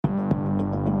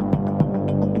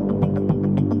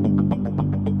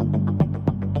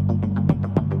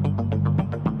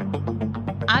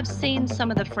I've seen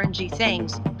some of the fringy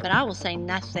things, but I will say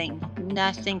nothing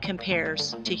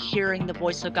compares to hearing the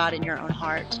voice of God in your own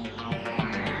heart.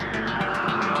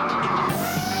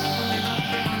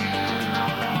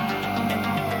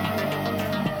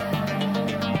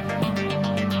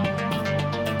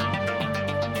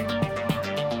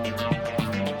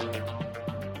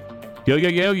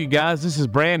 Yo, you guys, this is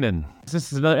Brandon.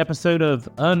 This is another episode of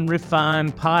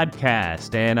Unrefined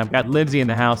Podcast, and I've got Lindsay in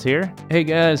the house here. Hey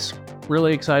guys,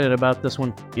 really excited about this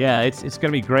one. Yeah, it's going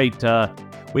to be great.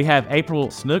 We have April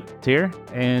Snook here,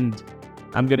 and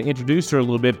I'm going to introduce her a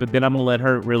little bit, but then I'm going to let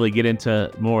her really get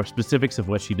into more specifics of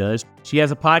what she does. She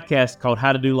has a podcast called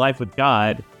How to Do Life with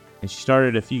God, and she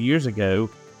started a few years ago.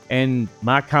 And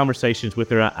my conversations with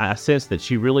her, I sense that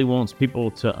she really wants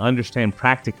people to understand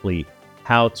practically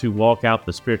how to walk out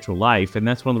the spiritual life. And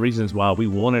that's one of the reasons why we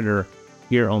wanted her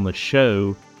here on the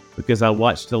show, because I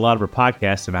watched a lot of her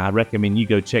podcasts, and I recommend you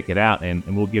go check it out, and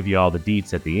we'll give you all the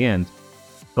deets at the end.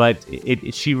 But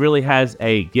she really has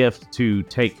a gift to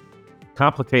take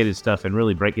complicated stuff and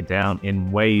really break it down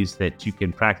in ways that you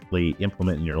can practically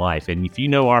implement in your life. And if you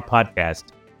know our podcast,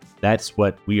 that's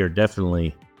what we are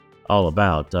definitely all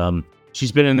about.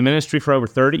 She's been in the ministry for over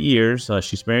 30 years.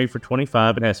 She's married for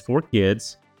 25 and has 4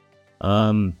 kids.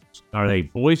 Are they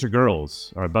boys or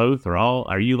girls, or both, or all?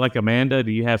 Are you like Amanda?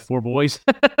 Do you have 4 boys?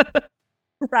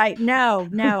 Right. No,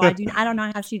 I do. I don't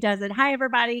know how she does it. Hi,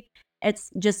 everybody.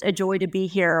 It's just a joy to be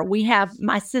here. We have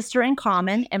my sister in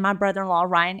common and my brother-in-law,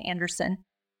 Ryan Anderson,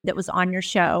 that was on your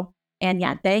show. And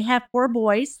yeah, they have 4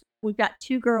 boys. We've got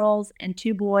 2 girls and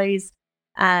 2 boys.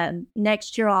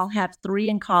 Next year, I'll have 3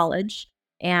 in college,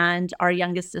 and our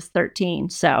youngest is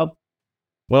 13. So,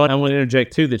 well, I want to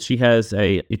interject too that she has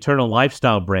a eternal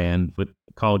lifestyle brand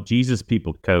called Jesus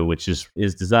People Co., which is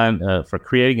designed for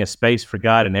creating a space for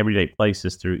God in everyday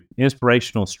places through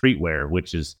inspirational streetwear,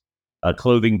 which is a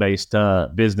clothing-based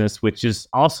business, which is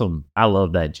awesome. I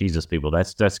love that, Jesus People.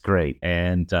 That's great.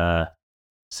 And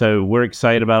so we're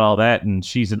excited about all that. And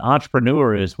she's an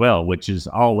entrepreneur as well, which is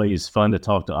always fun to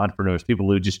talk to entrepreneurs, people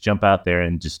who just jump out there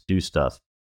and just do stuff.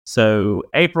 So,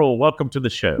 April, welcome to the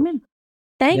show.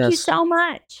 Thank you so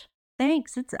much.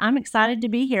 Thanks. I'm excited to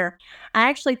be here. I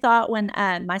actually thought when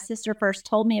my sister first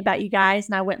told me about you guys,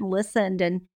 and I went and listened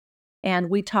and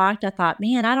we talked, I thought,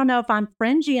 man, I don't know if I'm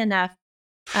fringy enough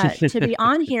to be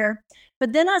on here.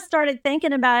 But then I started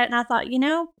thinking about it, and I thought,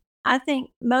 I think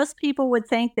most people would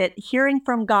think that hearing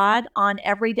from God on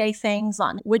everyday things,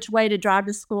 on which way to drive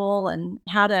to school and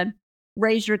how to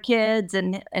raise your kids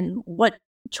and what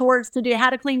chores to do, how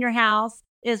to clean your house,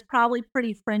 is probably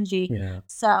pretty fringy. Yeah.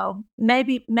 So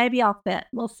maybe I'll fit.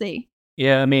 We'll see.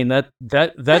 Yeah, I mean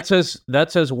that's as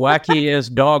wacky as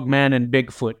Dogman and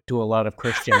Bigfoot to a lot of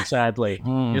Christians, sadly.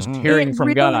 Just hearing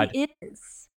from God.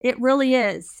 It really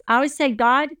is. I always say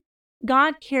God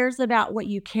cares about what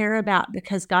you care about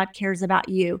because God cares about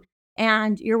you.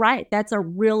 And you're right. That's a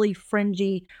really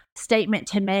fringy statement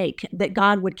to make, that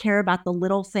God would care about the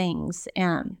little things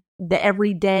and the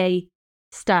everyday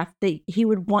stuff, that he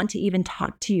would want to even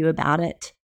talk to you about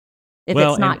it if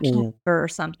it's not cancer or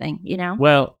something,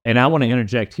 Well, and I want to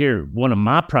interject here. One of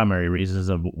my primary reasons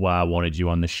of why I wanted you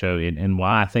on the show and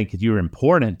why I think you're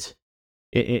important,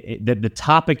 that the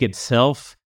topic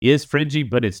itself is fringy,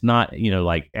 but it's not,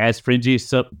 like as fringy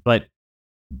as but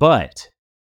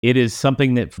it is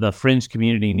something that the fringe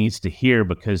community needs to hear,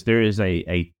 because there is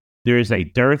a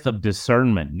dearth of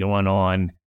discernment going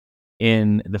on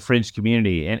in the fringe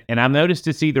community. And I've noticed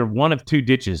it's either one of 2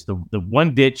 ditches. The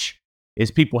one ditch is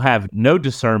people have no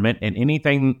discernment, and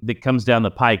anything that comes down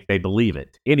the pike, they believe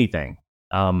it. Anything.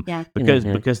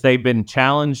 Because they've been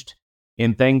challenged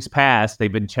in things past.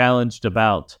 They've been challenged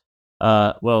about,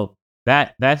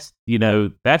 that's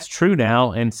true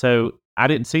now. And so I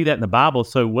didn't see that in the Bible.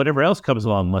 So whatever else comes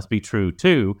along must be true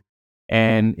too.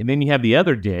 And then you have the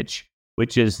other ditch,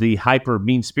 which is the hyper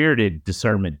mean-spirited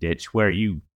discernment ditch, where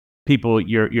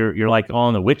you're like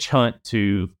on a witch hunt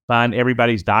to find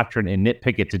everybody's doctrine and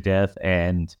nitpick it to death,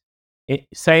 and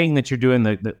saying that you're doing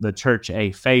the church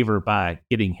a favor by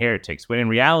getting heretics. When in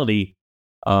reality,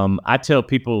 I tell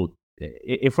people,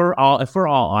 if we're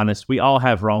all honest, we all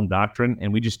have wrong doctrine,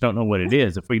 and we just don't know what it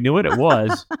is. If we knew what it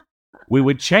was, we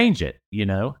would change it.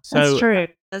 So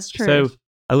That's true. So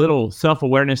a little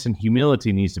self-awareness and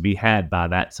humility needs to be had by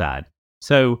that side.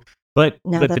 So, but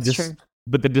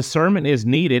the discernment is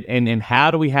needed. And how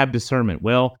do we have discernment?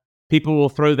 Well, people will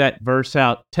throw that verse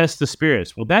out, test the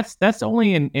spirits. Well, that's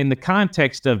only in the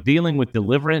context of dealing with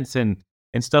deliverance and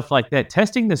stuff like that.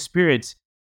 Testing the spirits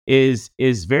is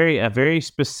a very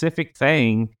specific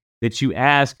thing that you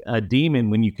ask a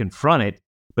demon when you confront it.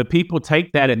 But people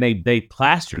take that and they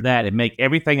plaster that and make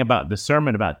everything about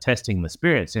discernment about testing the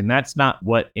spirits. And that's not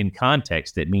what in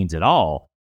context it means at all.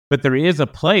 But there is a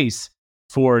place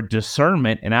for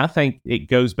discernment. And I think it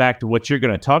goes back to what you're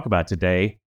going to talk about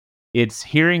today. It's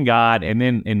hearing God and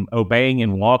then obeying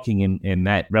and walking in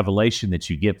that revelation that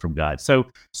you get from God. So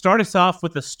start us off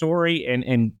with a story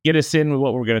and get us in with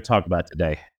what we're going to talk about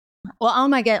today. Well, oh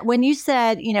my God. When you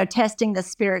said, testing the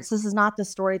spirits, this is not the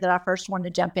story that I first wanted to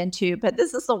jump into, but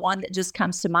this is the one that just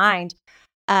comes to mind.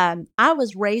 I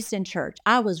was raised in church.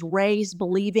 I was raised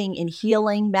believing in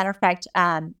healing. Matter of fact,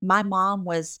 my mom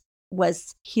was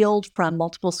healed from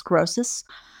multiple sclerosis,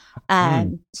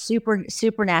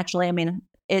 supernaturally. I mean,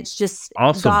 it's just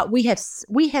Awesome. God. We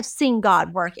have seen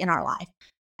God work in our life.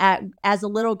 As a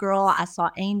little girl, I saw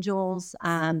angels.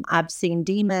 I've seen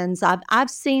demons. I've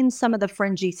seen some of the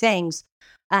fringy things,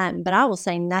 but I will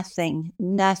say nothing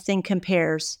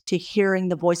compares to hearing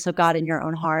the voice of God in your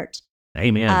own heart.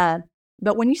 Amen.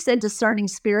 But when you said discerning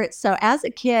spirits, so as a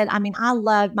kid, I mean,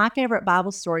 my favorite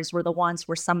Bible stories were the ones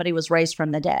where somebody was raised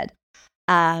from the dead.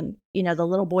 The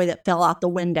little boy that fell out the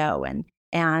window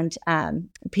and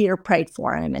Peter prayed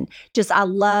for him, and just I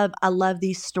love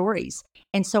these stories.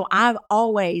 And so I've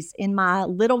always, in my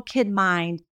little kid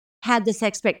mind, had this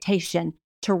expectation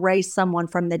to raise someone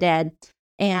from the dead.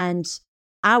 And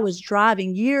I was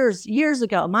driving years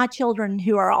ago. My children,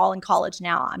 who are all in college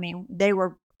now, I mean,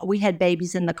 we had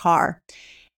babies in the car.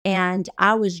 And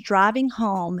I was driving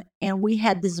home, and we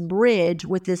had this bridge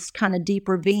with this kind of deep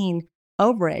ravine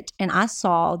over it. And I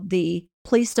saw the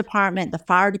police department, the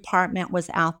fire department was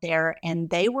out there, and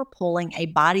they were pulling a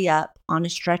body up on a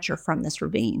stretcher from this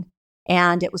ravine.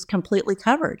 And it was completely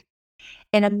covered.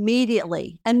 And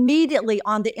immediately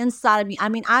on the inside of me, I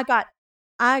mean, I got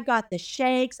the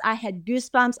shakes. I had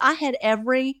goosebumps. I had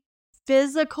every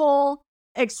physical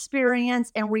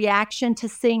experience and reaction to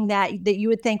seeing that you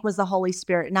would think was the Holy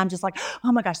Spirit. And I'm just like,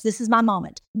 oh my gosh, this is my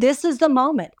moment. This is the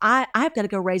moment. I've got to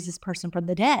go raise this person from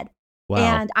the dead.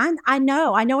 Wow. And I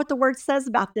know what the word says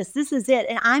about this. This is it.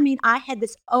 And I mean, I had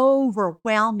this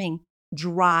overwhelming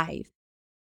drive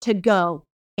to go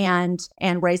and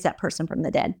raise that person from the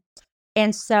dead.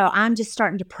 And so I'm just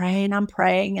starting to pray, and I'm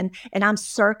praying, and I'm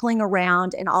circling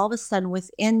around, and all of a sudden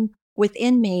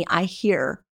within me, I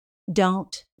hear,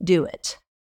 "Don't do it."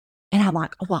 And I'm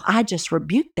like, well, I just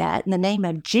rebuked that in the name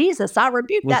of Jesus. I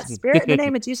rebuke that spirit in the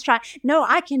name of Jesus. No,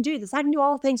 I can do this. I can do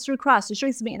all things through Christ who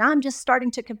strengthens me. And I'm just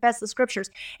starting to confess the scriptures.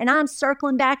 And I'm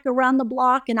circling back around the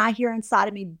block, and I hear inside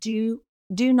of me, do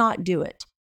not do it.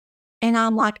 And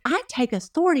I'm like, I take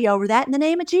authority over that in the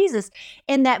name of Jesus.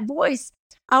 And that voice,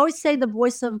 I always say the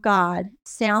voice of God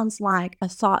sounds like a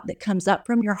thought that comes up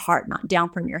from your heart, not down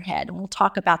from your head. And we'll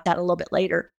talk about that a little bit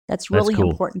later. That's really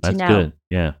cool. important That's to know. Good.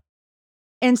 Yeah.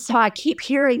 And so I keep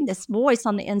hearing this voice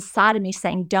on the inside of me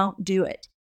saying, don't do it.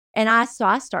 And I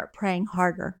start praying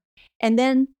harder. And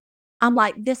then I'm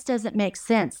like, this doesn't make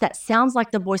sense. That sounds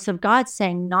like the voice of God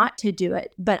saying not to do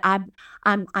it. But I'm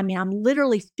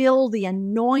literally feel the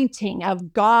anointing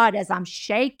of God as I'm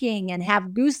shaking and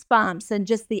have goosebumps, and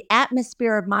just the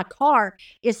atmosphere of my car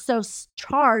is so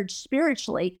charged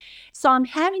spiritually. So I'm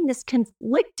having this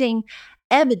conflicting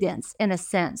evidence in a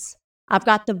sense. I've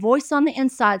got the voice on the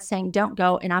inside saying, don't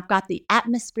go. And I've got the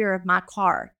atmosphere of my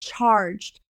car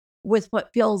charged with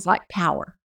what feels like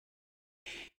power.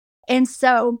 And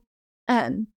so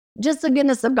just the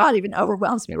goodness of God even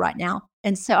overwhelms me right now.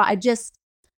 And so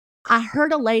I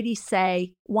heard a lady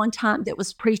say one time that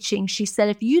was preaching, she said,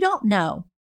 if you don't know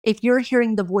if you're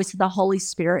hearing the voice of the Holy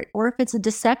Spirit or if it's a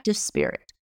deceptive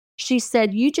spirit, she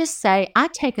said, you just say, I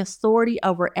take authority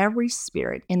over every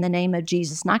spirit in the name of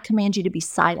Jesus, and I command you to be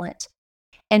silent.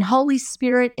 And Holy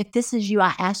Spirit, if this is you,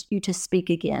 I ask you to speak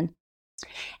again.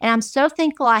 And I'm so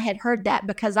thankful I had heard that,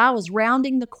 because I was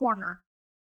rounding the corner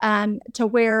to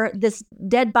where this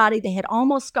dead body, they had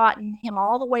almost gotten him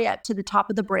all the way up to the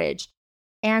top of the bridge.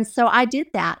 And so I did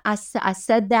that. I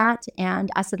said that,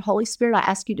 and I said, Holy Spirit, I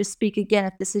ask you to speak again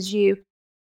if this is you.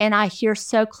 And I hear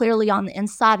so clearly on the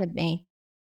inside of me,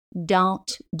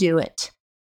 don't do it.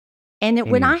 And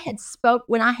when I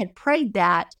had prayed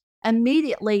that,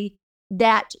 immediately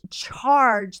that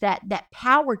charge, that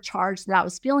power charge that I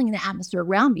was feeling in the atmosphere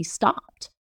around me stopped.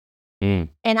 And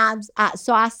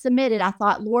so I submitted. I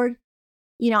thought, Lord,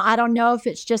 I don't know if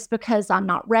it's just because I'm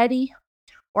not ready,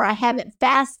 or I haven't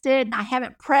fasted and I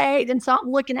haven't prayed. And so I'm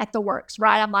looking at the works,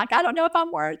 right? I'm like, I don't know if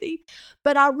I'm worthy,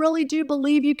 but I really do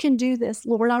believe you can do this,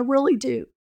 Lord. I really do.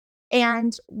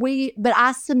 But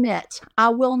I submit. I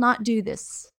will not do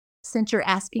this since you're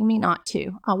asking me not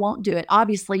to. I won't do it.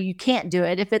 Obviously, you can't do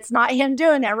it if it's not him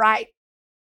doing it, right?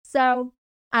 So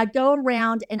I go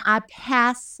around and I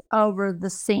pass over the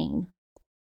scene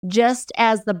just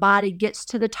as the body gets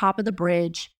to the top of the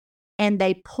bridge and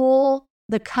they pull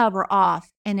the cover off,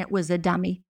 and it was a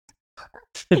dummy.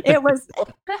 It was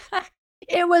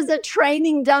it was a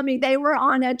training dummy. They were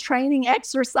on a training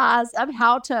exercise of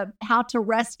how to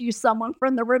rescue someone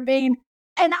from the ravine.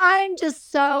 And I'm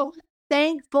just so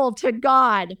thankful to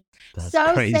God. That's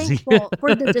So crazy. thankful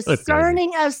for the That's crazy.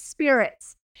 discerning of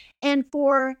spirits and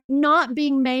for not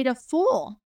being made a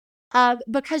fool.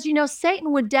 Because,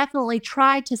 Satan would definitely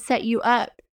try to set you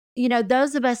up.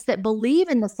 Those of us that believe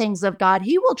in the things of God,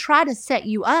 he will try to set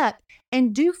you up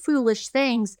and do foolish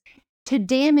things to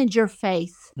damage your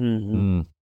faith, Mhm.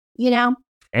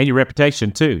 And your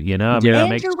reputation too, I mean, Yeah. it and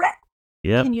makes, your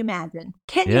yep, Can you imagine?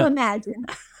 Can you yep. imagine?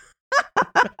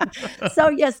 So,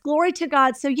 yes, glory to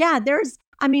God. So, yeah,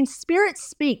 spirits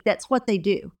speak. That's what they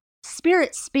do.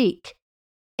 Spirits speak.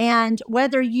 And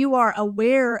whether you are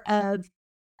aware of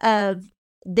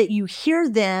that you hear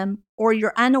them or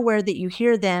you're unaware that you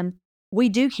hear them, we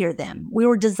do hear them. We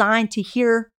were designed to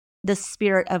hear the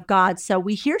Spirit of God. So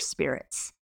we hear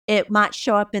spirits. It might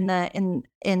show up in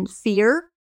fear,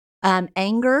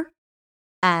 anger,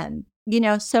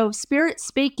 so spirits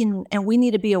speak, and we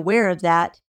need to be aware of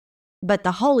that. But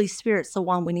the Holy Spirit's the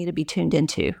one we need to be tuned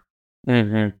into.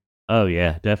 Mhm. Oh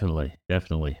yeah, definitely,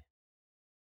 definitely.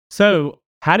 So,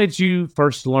 how did you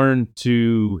first learn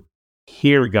to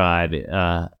hear God?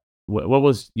 What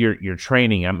was your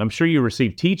training? I'm sure you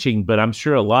received teaching, but I'm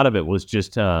sure a lot of it was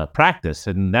just practice,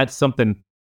 and that's something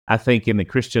I think in the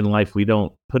Christian life we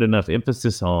don't put enough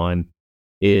emphasis on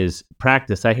is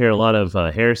practice. I hear a lot of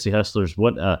heresy hustlers.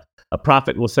 What a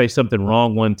prophet will say something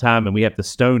wrong one time, and we have to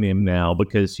stone him now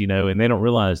because and they don't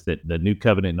realize that the new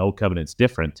covenant and old covenant's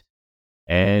different,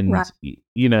 and Right.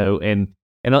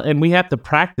 and we have to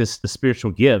practice the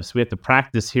spiritual gifts. We have to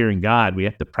practice hearing God. We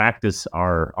have to practice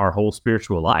our whole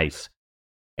spiritual life.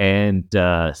 And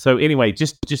so anyway,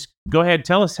 just go ahead,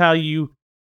 tell us how you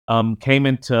came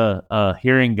into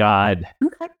hearing God,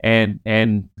 Okay.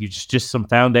 and you just some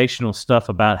foundational stuff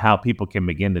about how people can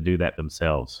begin to do that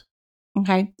themselves.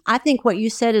 Okay. I think what you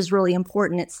said is really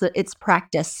important. It's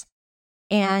practice.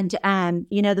 And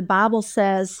the Bible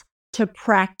says to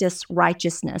practice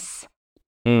righteousness.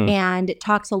 Mm. And it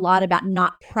talks a lot about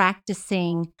not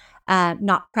practicing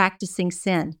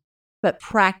sin, but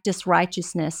practice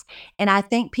righteousness. And I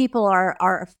think people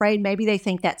are afraid. Maybe they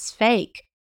think that's fake,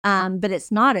 but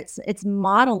it's not. It's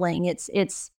modeling.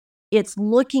 It's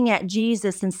looking at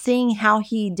Jesus and seeing how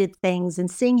he did things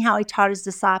and seeing how he taught his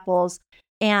disciples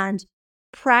and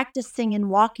practicing and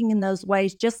walking in those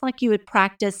ways, just like you would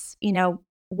practice,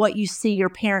 what you see your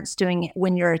parents doing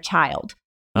when you're a child.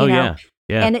 Oh You know, yeah,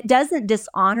 yeah. and it doesn't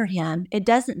dishonor him. It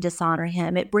doesn't dishonor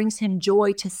him. It brings him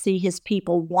joy to see his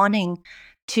people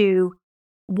to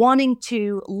wanting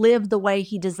to live the way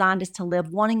he designed us to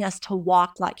live, wanting us to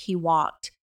walk like he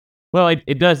walked. Well,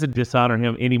 it doesn't dishonor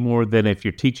him any more than if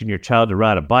you're teaching your child to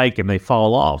ride a bike and they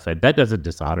fall off. And that doesn't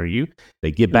dishonor you.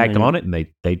 They get back Mhm. on it and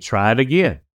they try it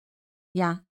again.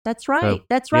 Yeah, that's So right.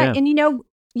 That's right. yeah, And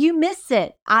you miss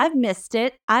it. I've missed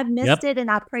it. I've missed yep, it,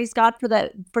 and I praise God for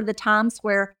the times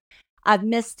where I've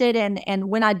missed it. And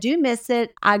when I do miss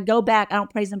it, I go back. I don't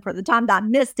praise him for the time that I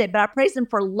missed it, but I praise him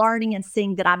for learning and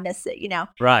seeing that I miss it.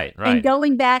 right, And right.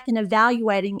 going back and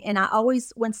evaluating. And I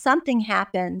always, when something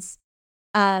happens,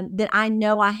 that I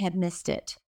know I have missed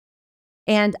it.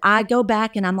 And I go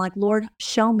back and I'm like, Lord,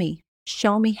 show me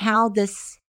how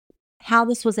this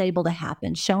was able to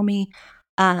happen. Show me.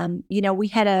 We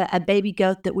had a baby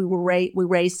goat that we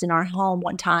raised in our home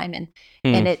one time, and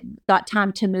Mm. it got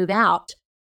time to move out.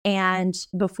 And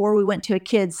before we went to a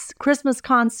kid's Christmas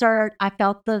concert, I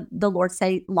felt the Lord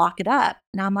say, "Lock it up."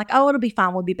 And I'm like, "Oh, it'll be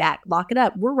fine. We'll be back. Lock it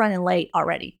up. We're running late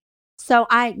already." So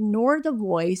I ignored the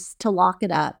voice to lock it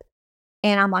up,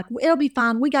 and I'm like, "It'll be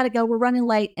fine. We got to go. We're running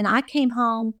late." And I came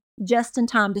home just in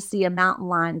time to see a mountain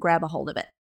lion grab a hold of it.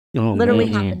 Oh, Literally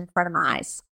man. happened in front of my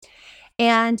eyes.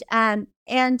 And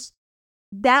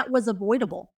that was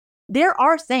avoidable. There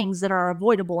are things that are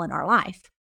avoidable in our life.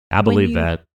 I When believe you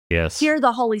that. Yes. hear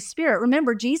the Holy Spirit,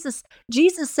 remember Jesus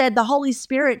said the Holy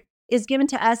Spirit is given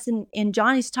to us, in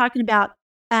John, he's talking about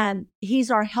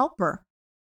he's our helper.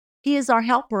 He is our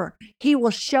helper. He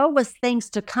will show us things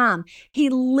to come. He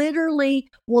literally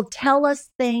will tell us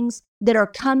things that are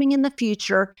coming in the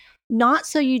future, not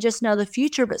so you just know the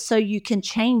future, but so you can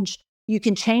change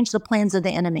the plans of the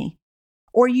enemy,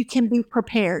 or you can be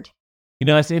prepared.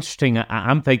 That's interesting.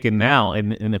 I'm thinking now,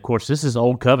 and of course, this is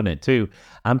Old Covenant too.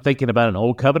 I'm thinking about an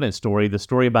Old Covenant story, the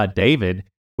story about David,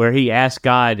 where he asked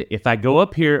God, if I go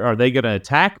up here, are they going to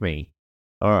attack me?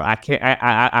 or I can't.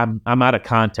 I'm out of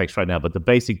context right now, but the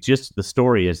basic gist of the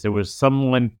story is there was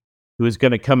someone who was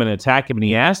going to come and attack him, and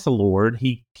he asked the Lord.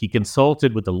 He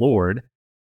consulted with the Lord,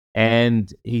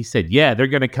 and he said, "Yeah, they're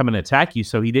going to come and attack you."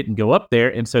 So he didn't go up there,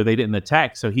 and so they didn't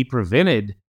attack. So he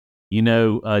prevented,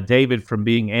 David from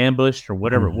being ambushed or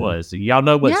whatever it was. Y'all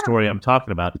know what Yeah. story I'm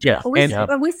talking about. Yeah.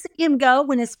 We see him go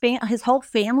when his whole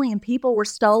family and people were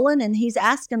stolen, and he's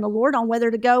asking the Lord on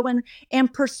whether to go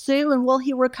and pursue, and will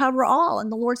he recover all? And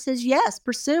the Lord says, yes,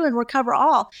 pursue and recover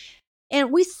all.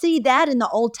 And we see that in the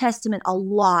Old Testament a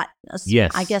lot.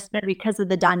 Yes. I guess maybe because of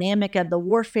the dynamic of the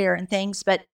warfare and things,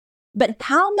 but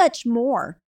how much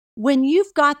more when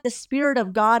you've got the Spirit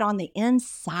of God on the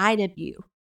inside of you?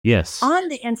 Yes. On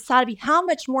the inside of you, how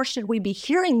much more should we be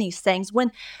hearing these things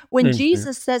when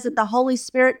Jesus says that the Holy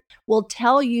Spirit will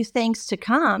tell you things to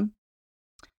come?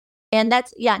 And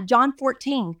that's John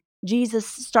 14. Jesus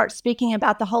starts speaking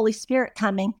about the Holy Spirit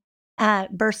coming,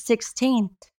 verse 16.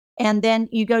 And then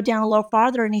you go down a little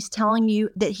farther and he's telling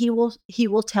you that he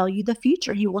will tell you the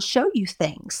future. He will show you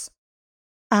things.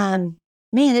 Man,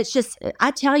 it's just,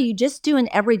 I tell you, just doing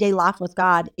everyday life with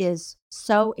God is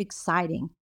so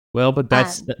exciting. Well, but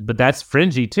that's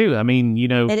fringy too. I mean,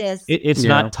 it is. It's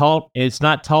not taught. It's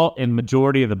not taught in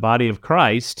majority of the body of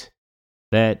Christ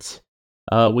that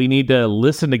we need to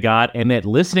listen to God, and that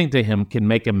listening to Him can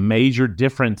make a major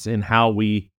difference in how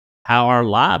our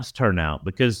lives turn out.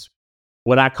 Because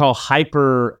what I call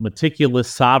hyper meticulous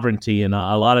sovereignty in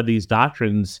a lot of these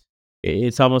doctrines,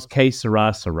 it's almost que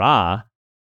sera, sera.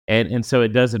 And so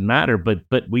it doesn't matter. But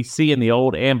we see in the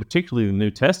Old and particularly the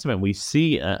New Testament, we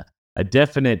see a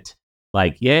definite,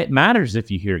 it matters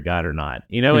if you hear God or not,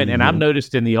 and I've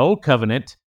noticed in the Old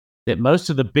Covenant that most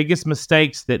of the biggest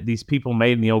mistakes that these people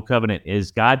made in the Old Covenant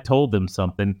is God told them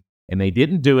something and they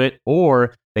didn't do it,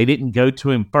 or they didn't go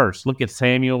to Him first. Look at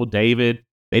Samuel, David.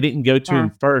 They didn't go to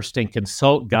Him first and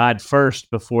consult God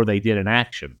first before they did an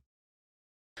action.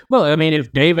 Well, I mean,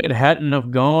 if David hadn't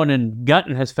have gone and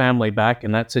gotten his family back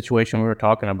in that situation we were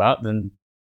talking about, then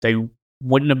they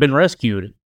wouldn't have been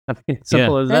rescued. I mean,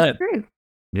 simple as That's that. true.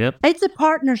 Yep. It's a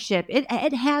partnership.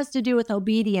 It has to do with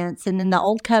obedience. And in the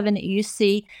Old Covenant, you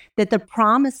see that the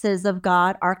promises of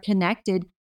God are connected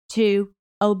to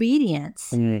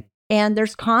obedience. And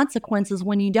there's consequences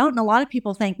when you don't. And a lot of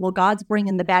people think, well, God's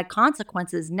bringing the bad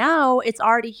consequences. No, it's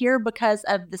already here because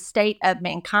of the state of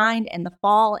mankind and the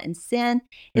fall and sin.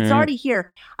 It's already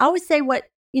here. I always say what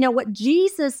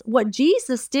Jesus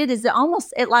did is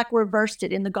it like reversed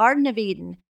it. In the Garden of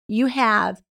Eden, you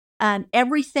have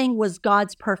everything was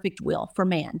God's perfect will for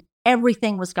man.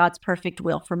 Everything was God's perfect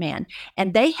will for man.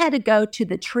 And they had to go to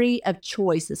the tree of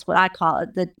choice, is what I call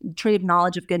it, the tree of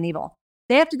knowledge of good and evil.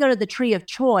 They have to go to the tree of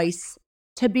choice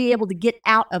to be able to get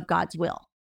out of God's will.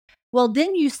 Well,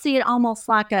 then you see it almost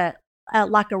like a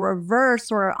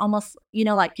reverse, or almost,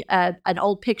 like an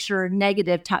old picture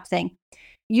negative type thing.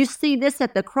 You see this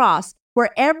at the cross, where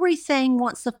everything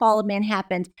once the fall of man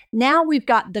happened. Now we've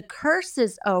got the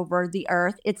curses over the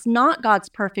earth. It's not God's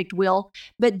perfect will,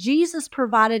 but Jesus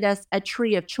provided us a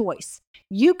tree of choice.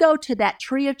 You go to that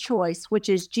tree of choice, which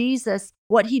is Jesus,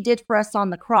 what He did for us on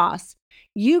the cross.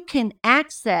 You can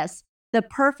access the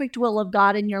perfect will of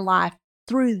God in your life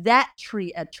through that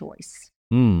tree of choice.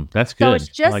 That's good. So it's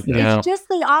just like it's just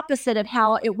the opposite of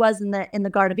how it was in the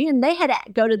Garden of Eden. They had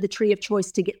to go to the tree of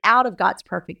choice to get out of God's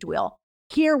perfect will.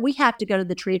 Here we have to go to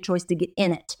the tree of choice to get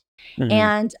in it.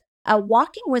 And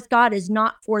walking with God is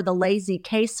not for the lazy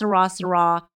que sera,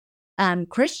 sera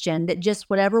Christian that just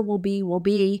whatever will be, will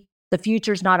be. The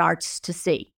future's not ours to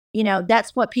see.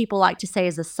 That's what people like to say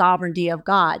is the sovereignty of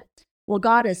God. Well,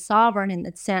 God is sovereign in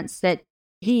the sense that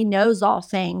He knows all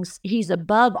things. He's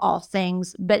above all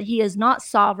things, but He is not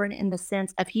sovereign in the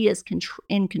sense of He is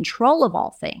in control of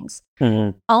all things.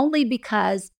 Only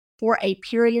because for a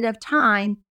period of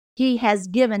time, He has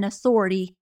given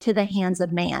authority to the hands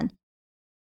of man.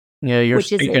 Yeah, you're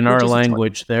speaking our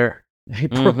language there.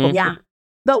 Yeah.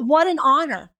 But what an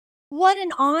honor. What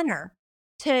an honor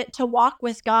to walk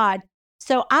with God.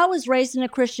 So I was raised in a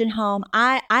Christian home.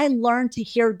 I learned to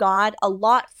hear God a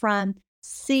lot from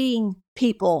seeing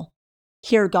people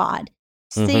hear God,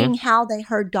 seeing how they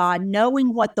heard God,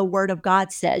 knowing what the Word of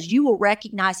God says. You will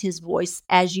recognize His voice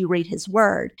as you read His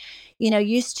Word.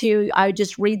 Used to, I would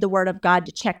just read the Word of God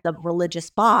to check the religious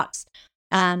box.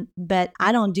 But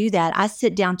I don't do that. I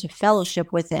sit down to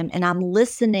fellowship with Him, and I'm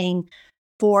listening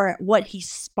for what He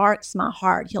sparks my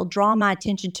heart. He'll draw my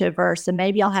attention to a verse, and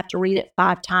maybe I'll have to read it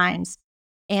 5 times.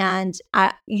 And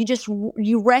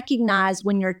you recognize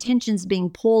when your attention's being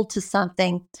pulled to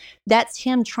something, that's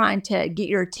Him trying to get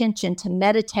your attention to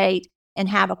meditate and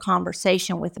have a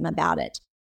conversation with Him about it.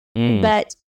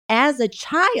 But as a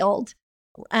child,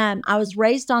 I was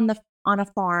raised on a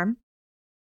farm,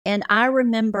 and I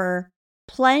remember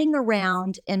playing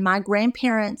around in my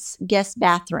grandparents' guest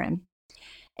bathroom,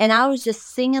 and I was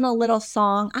just singing a little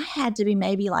song. I had to be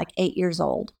maybe like 8 years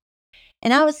old,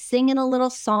 and I was singing a little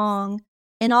song,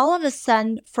 and all of a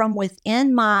sudden, from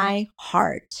within my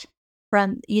heart,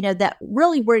 from, that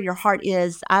really where your heart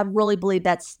is, I really believe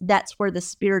that's where the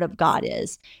Spirit of God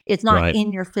is. It's not Right.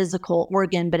 in your physical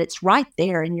organ, but it's right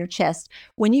there in your chest.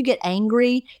 When you get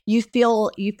angry, you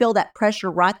feel that pressure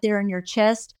right there in your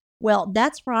chest. Well,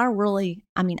 that's where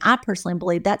I personally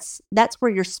believe that's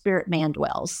where your spirit man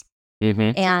dwells.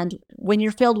 Mm-hmm. And when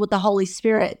you're filled with the Holy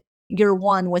Spirit, you're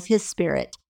one with His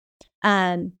Spirit.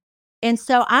 Um, and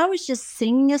so I was just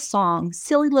singing a song,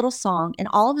 silly little song, and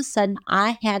all of a sudden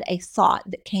I had a thought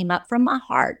that came up from my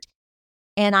heart,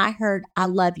 and I heard, "I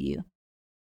love you."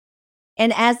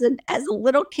 And as a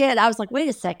little kid, I was like, "Wait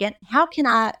a second, how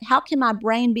can my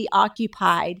brain be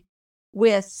occupied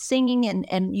with singing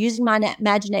and using my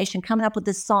imagination, coming up with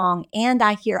this song, and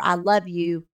I hear 'I love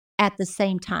you' at the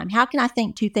same time? How can I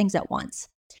think 2 things at once?"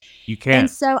 You And can't.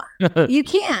 so you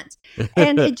can't.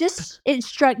 And it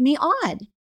struck me odd.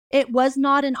 It wasn't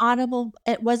an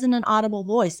audible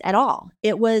voice at all.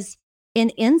 It was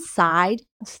an inside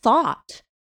thought,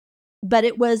 but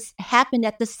it was happened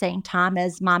at the same time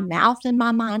as my mouth and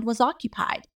my mind was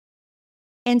occupied.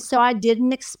 And so I did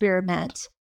an experiment,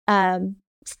 um,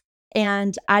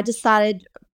 and I decided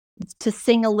to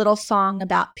sing a little song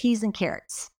about peas and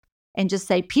carrots and just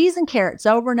say peas and carrots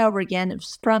over and over again. It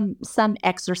was from some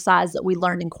exercise that we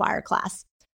learned in choir class.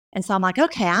 And so I'm like,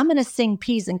 okay, I'm going to sing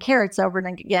peas and carrots over and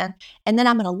again. And then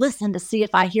I'm going to listen to see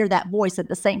if I hear that voice at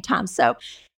the same time. So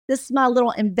this is my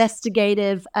little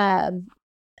investigative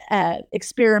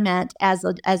experiment as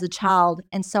a child.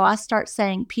 And so I start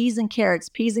saying peas and carrots,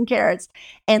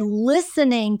 and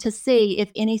listening to see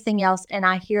if anything else. And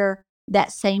I hear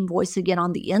that same voice again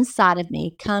on the inside of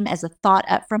me come as a thought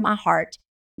up from my heart,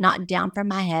 not down from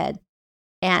my head.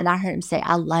 And I heard him say,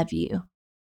 "I love you."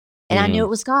 And I knew it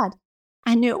was God.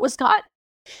 I knew it was God.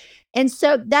 And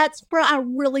so that's where I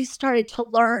really started to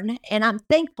learn. And I'm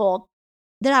thankful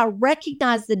that I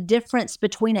recognize the difference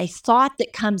between a thought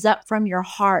that comes up from your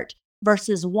heart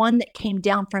versus one that came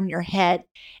down from your head.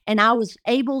 And I was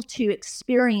able to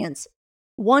experience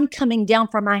one coming down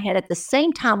from my head at the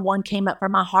same time one came up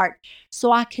from my heart.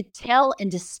 So I could tell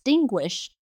and distinguish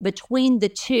between the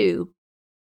two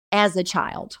as a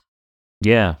child.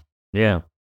 Yeah. Yeah.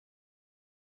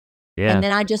 Yeah. And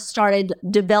then I just started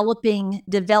developing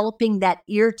that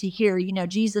ear to hear.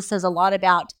 Jesus says a lot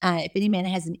about if any man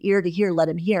has an ear to hear, let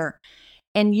him hear.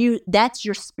 And that's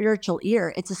your spiritual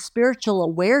ear. It's a spiritual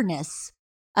awareness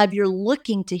of your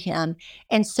looking to him.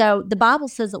 And so the Bible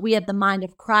says that we have the mind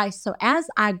of Christ. So as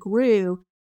I grew,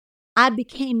 I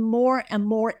became more and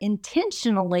more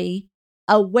intentionally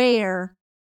aware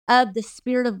of the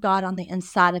Spirit of God on the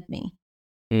inside of me.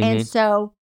 And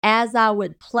so as I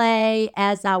would play,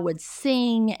 as I would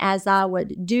sing, as I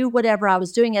would do whatever I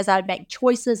was doing, as I would make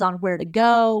choices on where to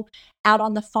go out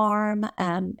on the farm,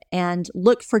 and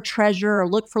look for treasure or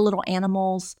look for little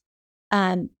animals,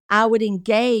 I would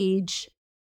engage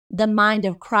the mind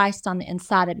of Christ on the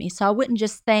inside of me. So I wouldn't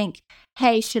just think,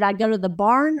 hey, should I go to the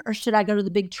barn or should I go to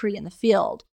the big tree in the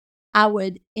field? I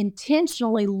would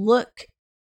intentionally look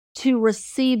to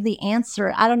receive the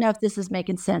answer. I don't know if this is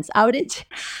making sense. I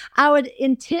would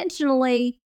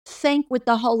intentionally think with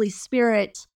the Holy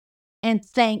Spirit and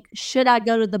think, should I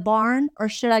go to the barn or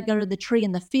should I go to the tree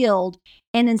in the field?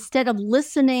 And instead of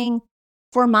listening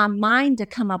for my mind to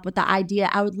come up with the idea,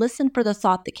 I would listen for the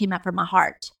thought that came up from my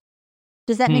heart.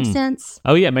 Does that make sense?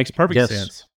 Oh, yeah, it makes perfect Yes.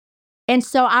 sense. And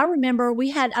so I remember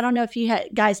I don't know if you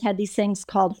guys had these things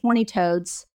called horny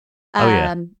toads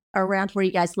around where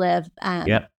you guys live.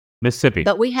 Yep. Mississippi.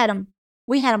 But we had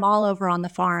them all over on the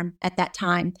farm at that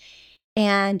time.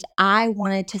 And I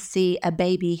wanted to see a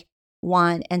baby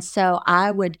one. And so I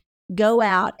would go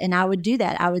out and I would do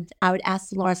that. I would ask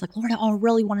the Lord, I was like, Lord, I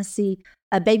really want to see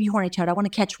a baby horny toad. I want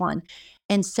to catch one.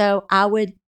 And so I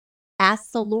would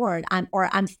ask the Lord,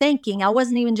 I'm thinking, I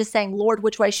wasn't even just saying, Lord,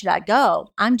 which way should I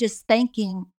go? I'm just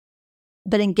thinking,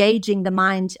 but engaging the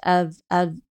mind of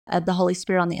the Holy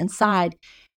Spirit on the inside.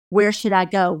 Where should I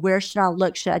go? Where should I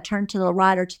look? Should I turn to the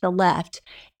right or to the left?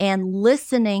 And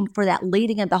listening for that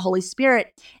leading of the Holy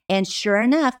Spirit. And sure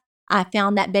enough, I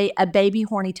found that a baby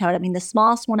horny toad. I mean, the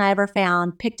smallest one I ever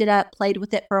found, picked it up, played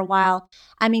with it for a while.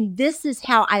 I mean, this is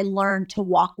how I learned to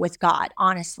walk with God,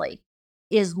 honestly,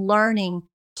 is learning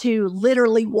to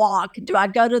literally walk. Do I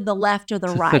go to the left or the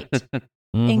right?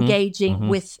 Engaging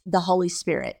with the Holy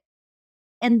Spirit.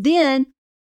 And then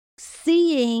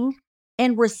seeing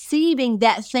and receiving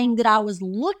that thing that I was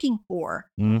looking for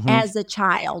as a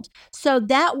child. So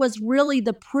that was really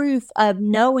the proof of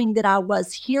knowing that I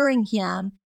was hearing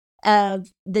him,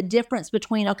 of the difference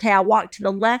between, okay, I walked to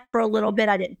the left for a little bit,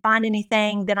 I didn't find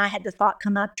anything. Then I had the thought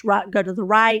come up to go to the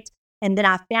right, and then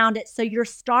I found it. So you're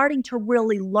starting to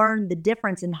really learn the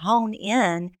difference and hone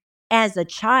in as a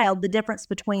child, the difference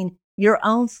between your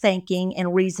own thinking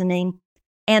and reasoning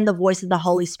and the voice of the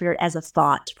Holy Spirit as a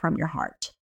thought from your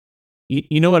heart.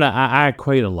 You know what? I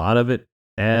equate a lot of it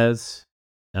as,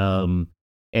 and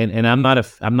I'm not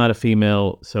a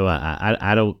female, so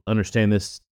I don't understand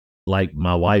this like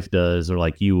my wife does or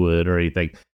like you would or anything.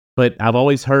 But I've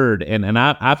always heard, and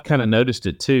I've kind of noticed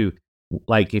it too.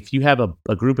 Like if you have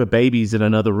a group of babies in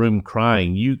another room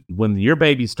crying, when your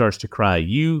baby starts to cry,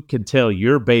 you can tell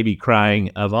your baby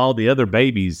crying of all the other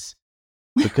babies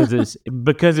because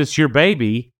it's your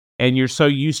baby and you're so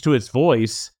used to its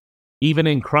voice. Even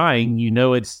in crying,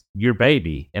 it's your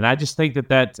baby. And I just think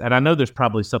and I know there's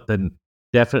probably something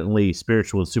definitely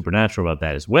spiritual and supernatural about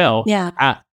that as well.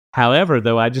 Yeah. However,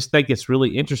 though, I just think it's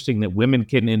really interesting that women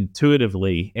can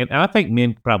intuitively, and I think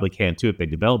men probably can too if they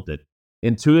developed it,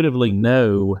 intuitively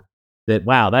know that,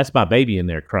 wow, that's my baby in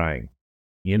there crying,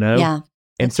 Yeah.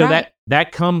 And so right.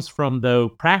 that comes from, though,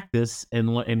 practice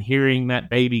and hearing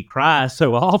that baby cry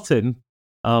so often.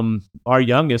 Our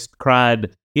youngest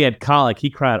cried. He had colic. He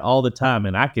cried all the time,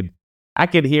 and I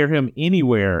could hear him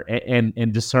anywhere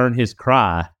and discern his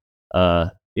cry.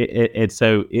 So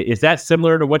is that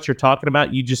similar to what you're talking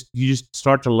about? You just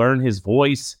start to learn his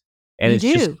voice, and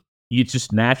you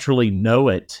just naturally know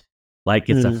it, like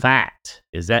it's a fact.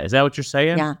 Is that what you're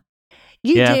saying? Yeah.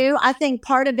 You do. I think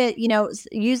part of it,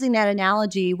 using that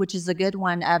analogy, which is a good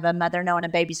one, of a mother knowing a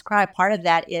baby's cry, part of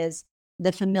that is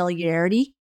the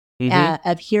familiarity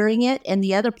of hearing it. And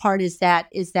the other part is that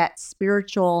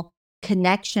spiritual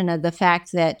connection of the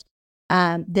fact that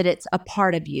that it's a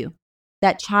part of you.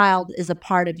 That child is a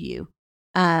part of you,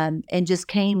 and just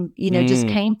came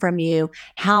from you.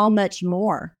 How much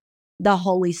more the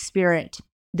Holy Spirit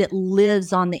that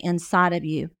lives on the inside of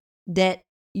you, that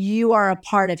you are a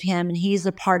part of him and he's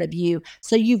a part of you.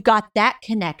 So you've got that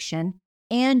connection,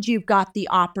 and you've got the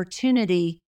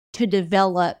opportunity to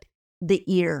develop the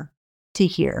ear to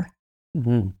hear.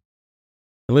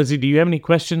 Lindsay, do you have any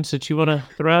questions that you want to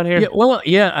throw out here?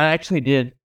 Yeah, I actually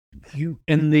did.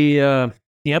 In the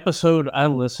episode I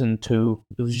listened to,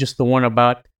 it was just the one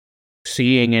about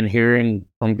seeing and hearing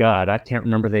from God. I can't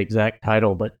remember the exact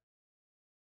title, but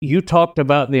you talked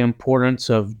about the importance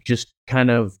of just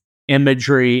kind of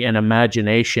imagery and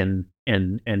imagination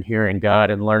and hearing God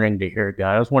and learning to hear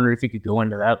God. I was wondering if you could go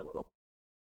into that a little.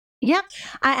 Yeah,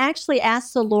 I actually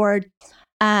asked the Lord.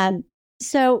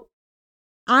 So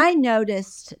I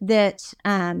noticed that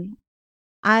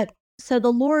so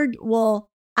the Lord will,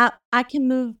 I can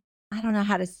move. I don't know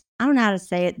how to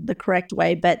say it the correct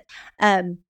way, but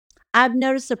I've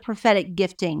noticed a prophetic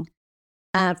gifting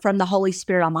from the Holy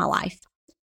Spirit on my life.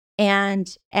 And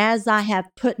as I have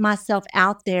put myself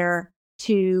out there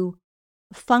to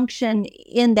function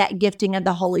in that gifting of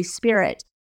the Holy Spirit,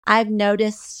 I've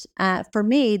noticed for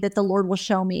me that the Lord will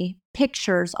show me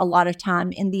pictures a lot of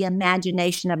time in the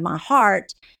imagination of my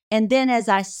heart. And then as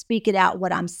I speak it out,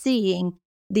 what I'm seeing,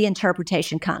 the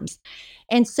interpretation comes.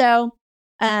 And so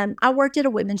I worked at a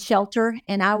women's shelter,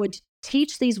 and I would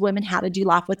teach these women how to do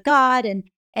life with God.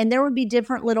 And there would be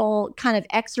different little kind of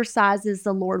exercises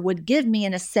the Lord would give me,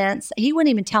 in a sense. He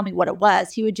wouldn't even tell me what it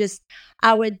was.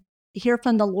 I would hear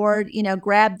from the Lord,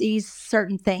 grab these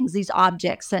certain things, these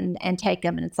objects, and take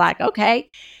them. And it's like, okay.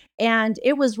 And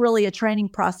it was really a training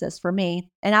process for me.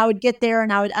 And I would get there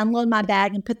and I would unload my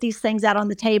bag and put these things out on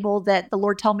the table that the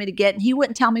Lord told me to get. And he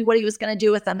wouldn't tell me what he was going to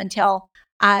do with them until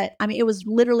it was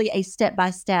literally a step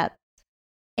by step.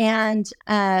 And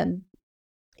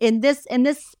in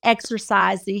this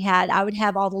exercise that he had, I would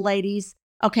have all the ladies,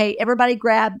 okay, everybody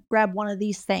grab one of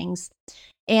these things.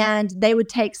 And they would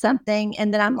take something,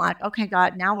 and then I'm like, okay,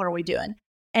 God, now what are we doing?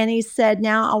 And he said,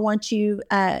 now I want you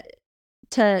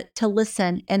to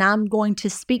listen, and I'm going to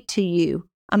speak to you.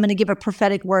 I'm going to give a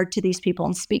prophetic word to these people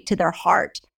and speak to their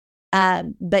heart.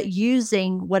 But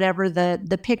using whatever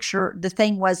the picture, the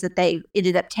thing was that they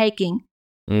ended up taking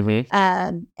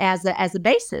as a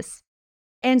basis.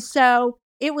 And so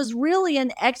it was really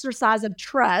an exercise of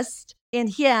trust in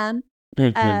him,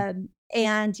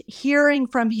 and hearing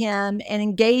from him and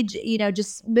engage,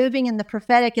 just moving in the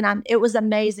prophetic. And it was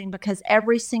amazing because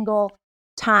every single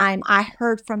time I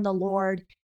heard from the Lord,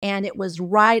 and it was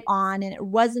right on, and it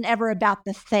wasn't ever about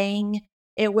the thing.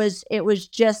 It was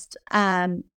just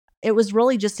it was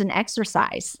really just an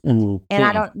exercise. Mm,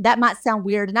 And that might sound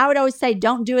weird. And I would always say,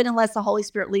 don't do it unless the Holy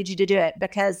Spirit leads you to do it,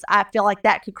 because I feel like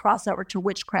that could cross over to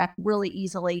witchcraft really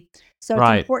easily. So it's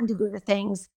Right. important to do the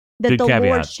things that Good the Lord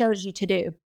caveat. shows you to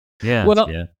do. Yeah.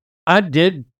 Well, yeah.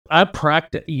 I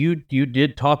practice. You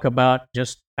did talk about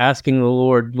just asking the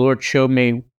Lord, show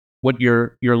me what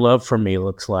your love for me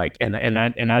looks like, and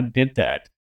I did that,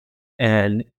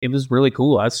 and it was really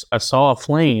cool. I saw a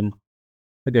flame,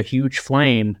 like a huge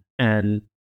flame, and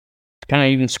kind of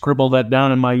even scribbled that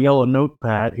down in my yellow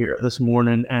notepad here this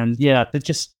morning. And yeah, it's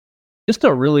just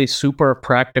a really super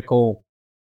practical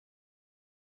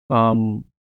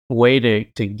way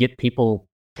to get people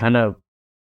kind of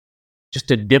just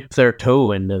to dip their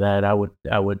toe into that. I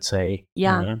would say,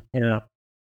 Yeah. yeah.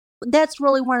 That's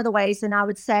really one of the ways. And I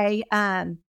would say,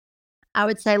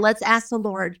 let's ask the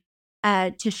Lord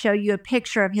to show you a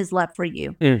picture of his love for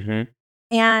you. Mm-hmm.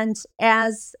 And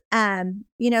as,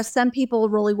 some people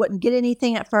really wouldn't get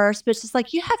anything at first, but it's just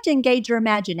like, you have to engage your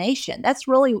imagination. That's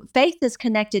really, faith is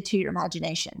connected to your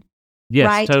imagination. Yes,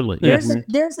 right? totally. Yeah.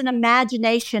 There's an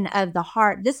imagination of the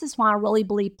heart. This is why I really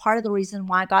believe part of the reason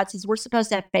why God says we're supposed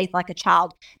to have faith like a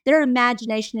child. Their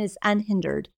imagination is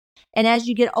unhindered. And as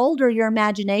you get older, your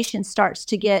imagination starts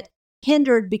to get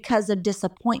hindered because of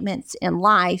disappointments in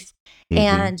life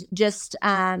and just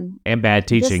and bad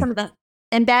teaching.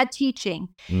 And bad teaching.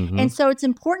 Mm-hmm. And so it's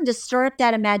important to stir up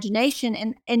that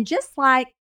imagination. And just like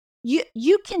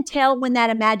you can tell when that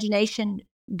imagination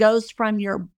goes from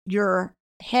your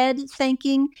head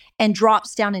thinking and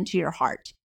drops down into your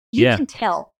heart. You can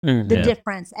tell the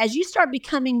difference. As you start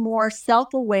becoming more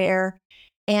self-aware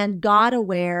and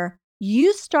God-aware,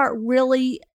 you start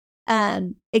really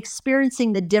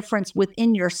experiencing the difference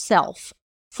within yourself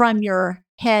from your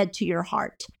head to your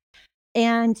heart.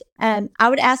 And I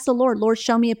would ask the Lord,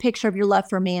 show me a picture of your love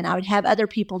for me. And I would have other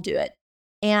people do it.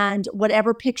 And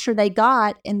whatever picture they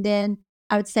got, and then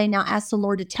I would say, now ask the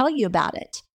Lord to tell you about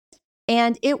it.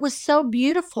 And it was so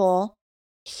beautiful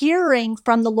hearing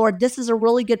from the Lord. This is a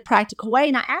really good practical way.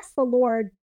 And I asked the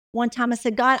Lord one time, I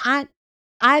said, God,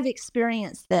 I've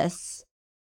experienced this.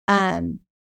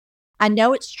 I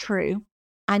know it's true.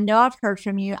 I know I've heard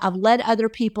from you. I've led other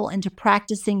people into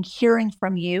practicing hearing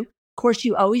from you. Of course,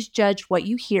 you always judge what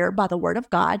you hear by the word of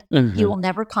God. Mm-hmm. He will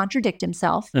never contradict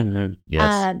himself. Mm-hmm. Yes.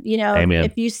 Amen.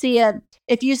 If you see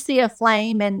a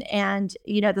flame and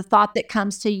the thought that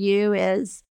comes to you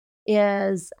is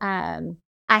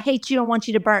I hate you and want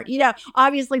you to burn.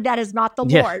 Obviously that is not the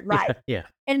Lord, right? Yeah.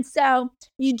 And so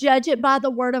you judge it by the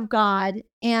word of God.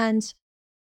 And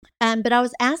but I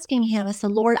was asking him, I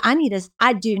said, Lord,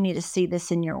 I do need to see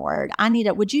this in your word.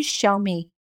 Would you show me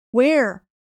where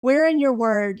in your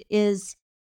word is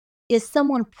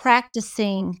someone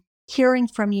practicing hearing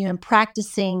from you and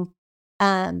practicing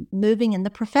moving in the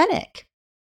prophetic?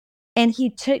 And he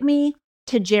took me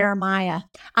to Jeremiah.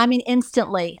 I mean,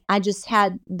 instantly, I just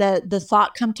had the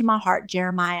thought come to my heart,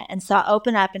 Jeremiah. And so I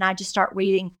open up and I just start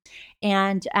reading.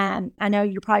 And I know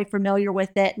you're probably familiar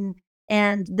with it.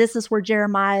 And this is where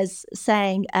Jeremiah is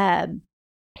saying,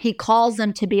 he calls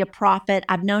him to be a prophet.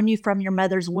 I've known you from your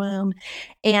mother's womb.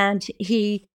 And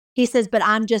he says, but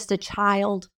I'm just a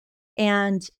child.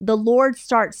 And the Lord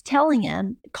starts calling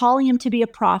him to be a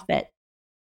prophet.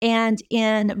 And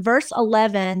in verse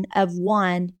 11 of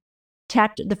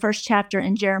the first chapter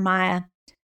in Jeremiah,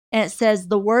 and it says,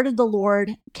 the word of the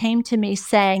Lord came to me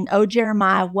saying, O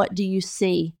Jeremiah, what do you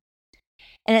see?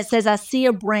 And it says, I see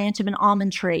a branch of an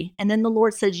almond tree. And then the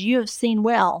Lord says, you have seen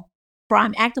well, for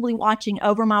I'm actively watching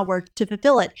over my word to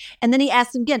fulfill it. And then he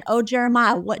asks him again, O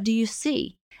Jeremiah, what do you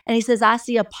see? And he says, I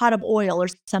see a pot of oil or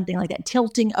something like that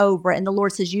tilting over. And the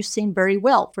Lord says, you've seen very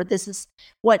well, for this is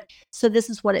what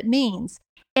it means.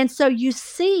 And so you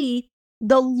see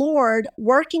the Lord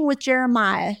working with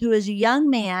Jeremiah, who is a young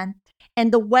man,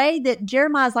 and the way that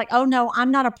Jeremiah's like, oh no,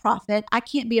 I'm not a prophet. I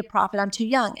can't be a prophet. I'm too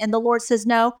young. And the Lord says,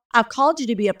 no, I've called you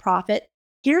to be a prophet.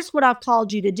 Here's what I've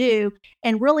called you to do.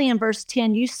 And really in verse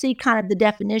 10, you see kind of the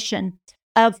definition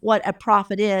of what a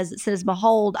prophet is. It says,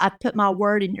 behold, I've put my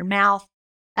word in your mouth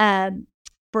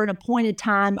for an appointed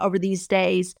time over these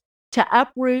days, to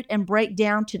uproot and break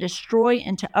down, to destroy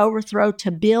and to overthrow,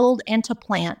 to build and to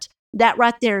plant. That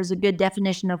right there is a good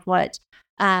definition of what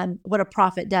a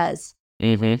prophet does.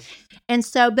 Mm-hmm. And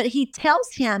so, but he tells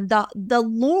him, the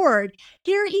Lord,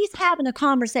 here he's having a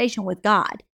conversation with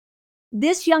God.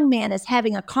 This young man is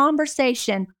having a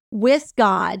conversation with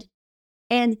God,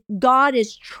 and God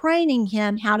is training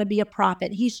him how to be a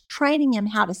prophet. He's training him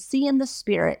how to see in the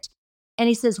spirit. And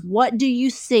he says, what do you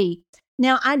see?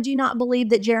 Now, I do not believe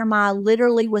that Jeremiah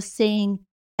literally was seeing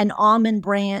an almond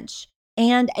branch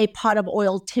and a pot of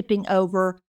oil tipping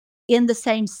over in the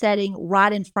same setting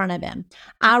right in front of him.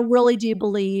 I really do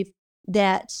believe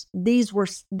that these were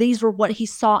what he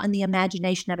saw in the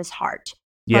imagination of his heart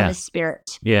from Yeah. his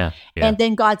spirit. Yeah. Yeah. And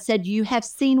then God said, "You have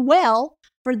seen well,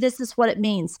 for this is what it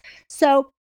means."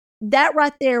 So that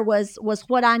right there was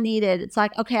what I needed. It's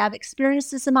like, okay, I've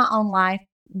experienced this in my own life,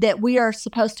 that we are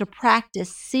supposed to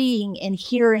practice seeing and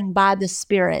hearing by the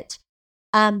Spirit.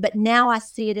 But now I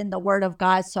see it in the Word of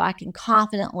God, so I can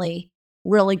confidently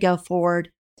really go forward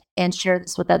and share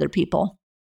this with other people.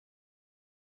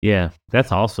 Yeah,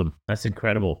 that's awesome. That's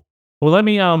incredible. Well, let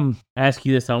me ask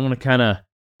you this. I want to kind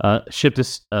of shift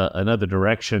this another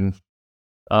direction.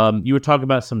 You were talking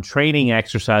about some training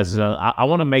exercises. I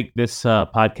want to make this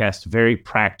podcast very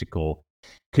practical.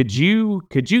 Could you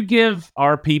give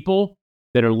our people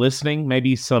that are listening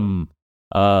maybe some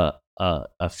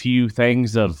a few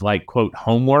things of like quote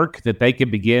homework that they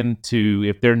can begin to,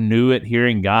 if they're new at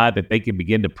hearing God, that they can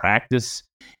begin to practice?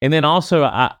 And then also,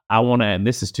 I want to, and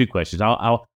this is two questions.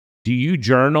 I'll do you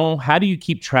journal? How do you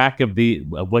keep track of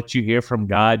what you hear from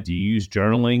God? Do you use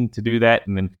journaling to do that?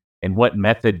 And what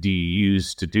method do you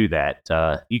use to do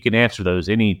that? You can answer those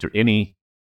any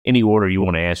order you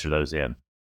want to answer those in.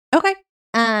 Okay.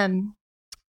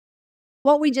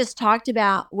 What we just talked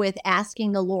about with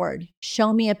asking the Lord,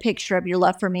 show me a picture of your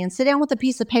love for me, and sit down with a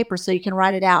piece of paper so you can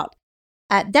write it out.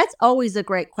 That's always a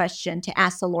great question to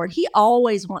ask the Lord. He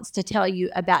always wants to tell you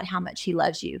about how much he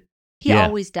loves you. He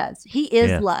always does. He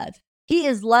is love. He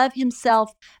is love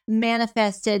himself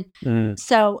manifested.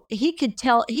 So he could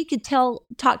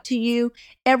talk to you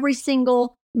every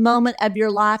single moment of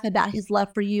your life about his love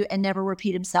for you and never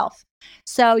repeat himself.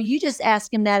 So you just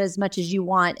ask him that as much as you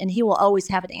want, and he will always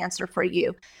have an answer for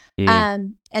you.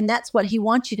 And that's what he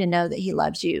wants you to know, that he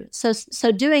loves you.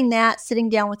 So doing that, sitting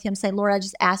down with him, saying, "Lord, I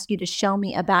just ask you to show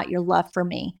me about your love for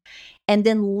me." And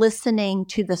then listening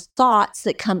to the thoughts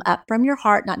that come up from your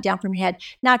heart, not down from your head.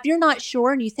 Now, if you're not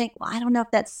sure and you think, "Well, I don't know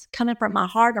if that's coming from my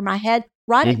heart or my head,"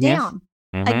 write it down.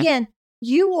 Again,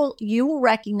 you will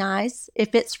recognize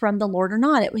if it's from the Lord or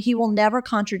not. He will never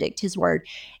contradict his word.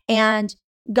 And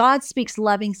God speaks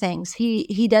loving things.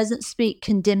 He doesn't speak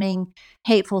condemning,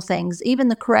 hateful things. Even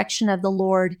the correction of the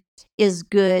Lord is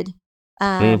good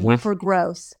for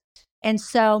growth. And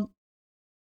so,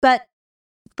 but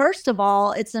first of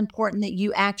all, it's important that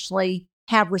you actually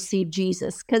have received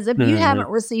Jesus. Because if you haven't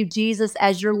received Jesus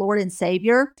as your Lord and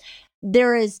Savior,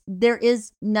 there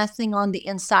is nothing on the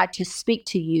inside to speak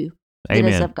to you that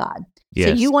is of God. Yes.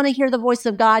 So you want to hear the voice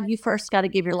of God, you first got to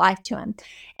give your life to him.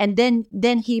 And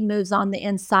then he moves on the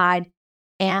inside.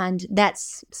 And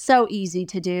that's so easy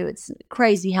to do. It's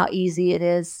crazy how easy it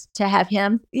is to have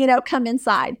him, come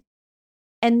inside.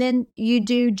 And then you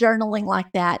do journaling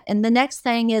like that. And the next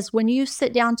thing is when you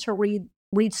sit down to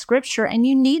read scripture, and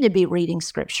you need to be reading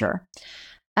scripture.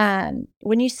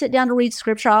 When you sit down to read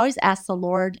scripture, I always ask the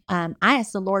Lord,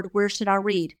 where should I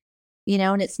read?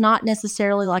 And it's not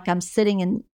necessarily like I'm sitting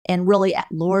and really,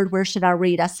 "Lord, where should I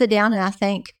read?" I sit down and I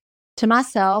think to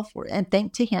myself and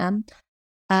think to him,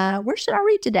 where should I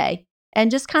read today?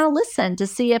 And just kind of listen to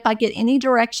see if I get any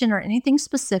direction or anything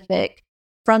specific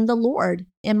from the Lord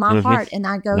in my heart. And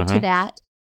I go to that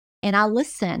and I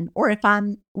listen. Or if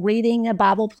I'm reading a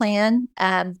Bible plan,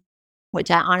 which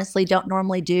I honestly don't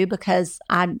normally do because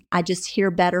I just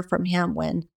hear better from him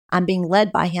when I'm being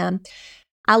led by him.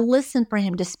 I listen for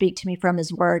him to speak to me from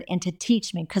his word and to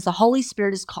teach me, because the Holy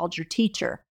Spirit is called your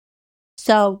teacher.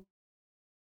 So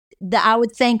I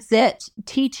would think that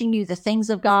teaching you the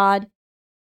things of God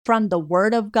from the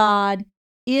word of God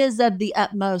is of the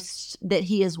utmost that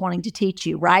he is wanting to teach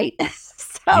you, right?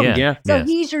 So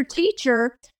he's your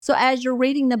teacher. So as you're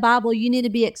reading the Bible, you need to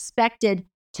be expected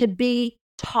to be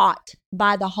taught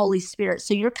by the Holy Spirit.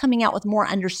 So you're coming out with more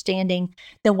understanding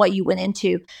than what you went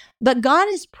into. But God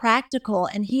is practical,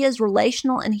 and he is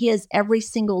relational, and he is every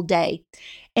single day.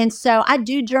 And so I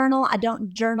do journal. I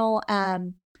don't journal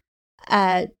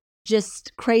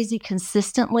just crazy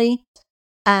consistently.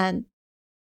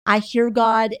 I hear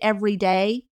God every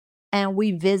day, and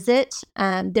we visit.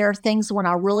 There are things when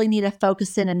I really need to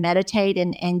focus in and meditate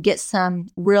and get some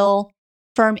real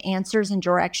firm answers and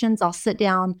directions. I'll sit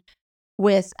down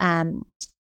with a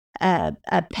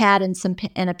pad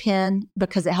and a pen,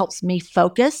 because it helps me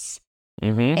focus.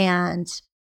 And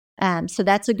so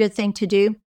that's a good thing to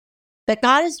do. But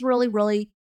God is really,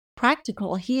 really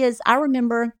practical. I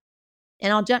remember,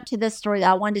 and I'll jump to this story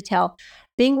that I wanted to tell,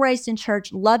 being raised in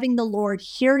church, loving the Lord,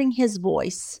 hearing his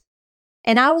voice.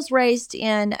 And I was raised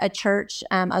in a church.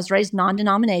 I was raised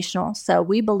non-denominational. So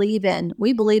we believe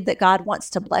that God wants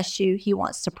to bless you. He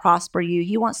wants to prosper you.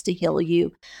 He wants to heal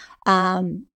you.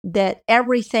 That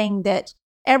everything that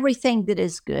everything that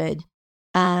is good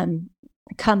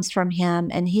comes from him,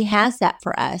 and he has that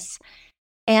for us.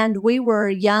 And we were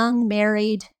young,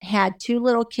 married, had 2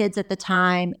 little kids at the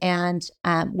time, and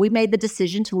we made the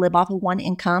decision to live off of one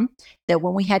income, that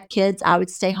when we had kids, I would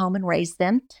stay home and raise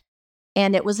them.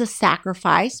 And it was a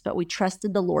sacrifice, but we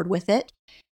trusted the Lord with it.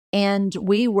 And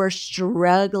we were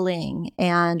struggling,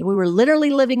 and we were literally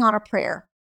living on a prayer.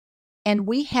 And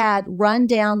we had run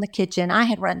down the kitchen. I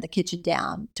had run the kitchen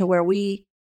down to where we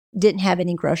didn't have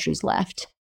any groceries left.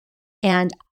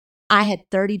 And I had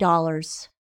 $30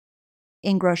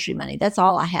 in grocery money. That's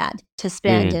all I had to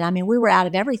spend. And I mean, we were out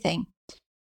of everything.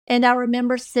 And I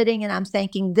remember sitting and I'm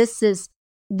thinking, this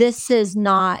is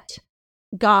not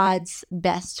God's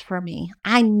best for me.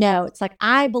 I know. It's like,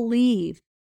 I believe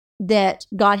that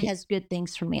God has good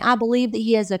things for me. I believe that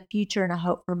he has a future and a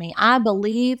hope for me. I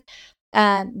believe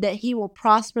that he will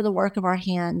prosper the work of our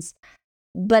hands,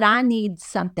 but I need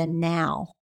something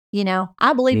now.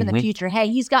 I believe in the future. Hey,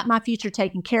 he's got my future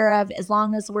taken care of. As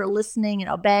long as we're listening and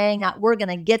obeying, we're going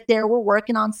to get there. We're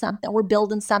working on something. We're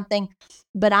building something,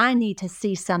 but I need to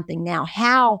see something now.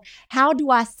 How do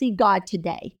I see God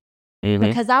today?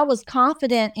 Because I was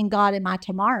confident in God in my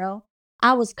tomorrow.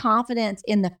 I was confident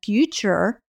in the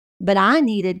future, but I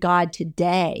needed God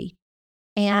today.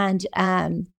 And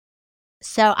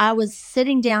so I was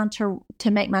sitting down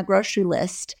to make my grocery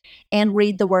list and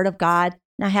read the Word of God.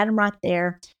 And I had them right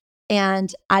there.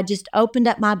 And I just opened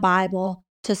up my Bible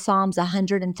to Psalms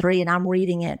 103, and I'm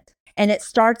reading it. And it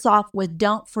starts off with,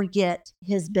 don't forget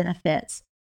his benefits,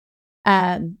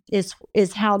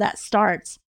 is how that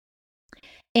starts.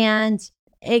 And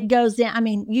it goes in, I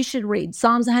mean, you should read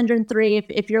Psalms 103.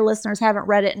 If your listeners haven't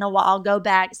read it in a while, go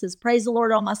back. It says, praise the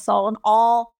Lord, all my soul, and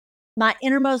all my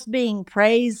innermost being,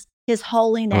 praise his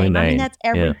holy name. I mean, that's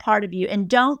every part of you. And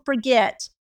don't forget,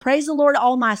 praise the Lord,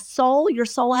 all my soul. Your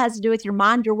soul has to do with your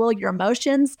mind, your will, your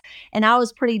emotions. And I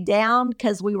was pretty down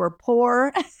because we were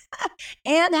poor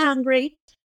and hungry.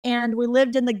 And we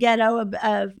lived in the ghetto of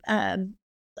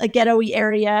a ghetto-y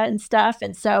area and stuff.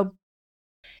 And so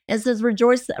it says,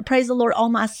 rejoice, praise the Lord, all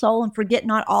my soul, and forget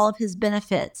not all of his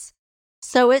benefits.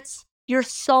 So it's your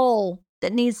soul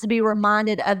that needs to be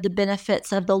reminded of the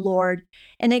benefits of the Lord.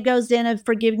 And it goes in of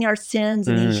forgiving our sins,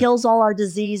 and he heals all our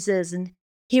diseases, and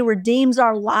he redeems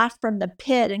our life from the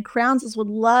pit and crowns us with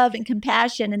love and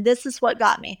compassion. And this is what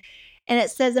got me. And it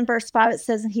says in verse 5, it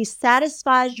says, and he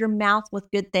satisfies your mouth with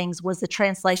good things, was the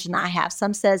translation I have.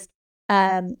 Some says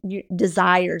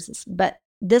desires, but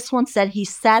this one said, he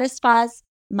satisfies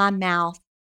my mouth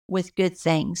with good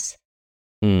things,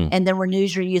 and then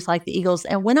renews your youth like the eagles.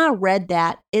 And when I read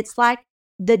that, it's like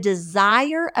the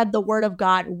desire of the Word of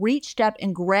God reached up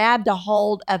and grabbed a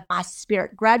hold of my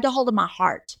spirit, grabbed a hold of my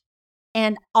heart.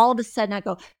 And all of a sudden I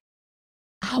go,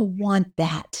 I want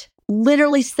that.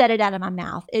 Literally said it out of my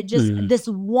mouth. It just, this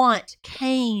want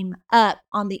came up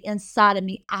on the inside of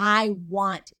me. I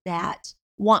want that.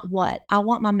 Want what? I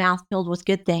want my mouth filled with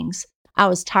good things. I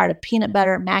was tired of peanut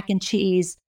butter, mac and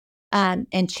cheese,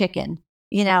 and chicken,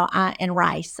 and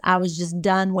rice. I was just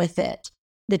done with it.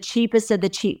 The cheapest of the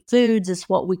cheap foods is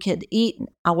what we could eat.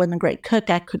 I wasn't a great cook.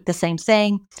 I cooked the same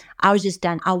thing. I was just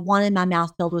done. I wanted my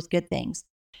mouth filled with good things.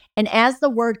 And as the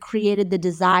Word created the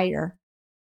desire,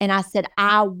 and I said,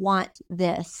 I want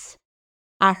this,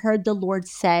 I heard the Lord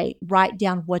say, write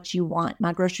down what you want.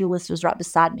 My grocery list was right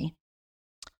beside me.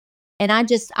 And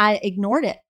I ignored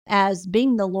it as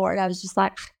being the Lord. I was just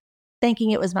like,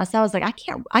 thinking it was myself. I was like,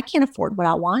 I can't afford what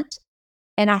I want.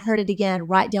 And I heard it again,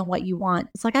 write down what you want.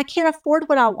 It's like, I can't afford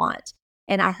what I want.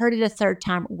 And I heard it a third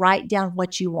time, write down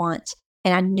what you want.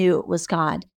 And I knew it was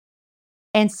God.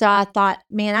 And so I thought,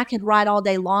 man, I could write all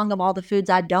day long of all the foods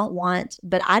I don't want,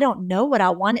 but I don't know what I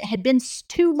want. It had been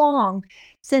too long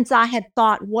since I had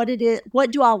thought, what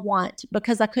do I want?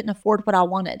 Because I couldn't afford what I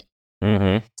wanted.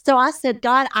 So I said,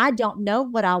 God, I don't know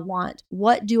what I want.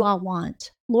 What do I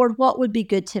want? Lord, what would be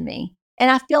good to me?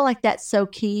 And I feel like that's so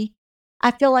key.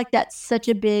 I feel like that's such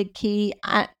a big key.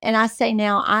 And I say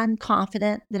now, I'm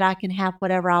confident that I can have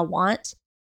whatever I want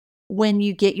when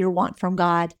you get your want from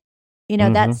God.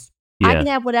 I can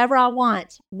have whatever I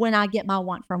want when I get my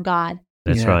want from God.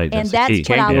 That's right. And that's what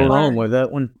Can't I go learned. wrong with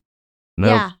that one.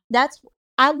 Yeah,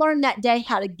 I learned that day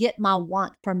how to get my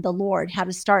want from the Lord, how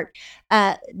to start.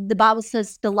 The Bible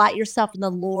says, delight yourself in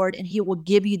the Lord and he will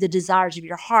give you the desires of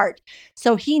your heart.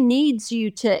 So he needs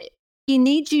you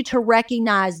to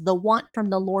recognize the want from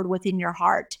the Lord within your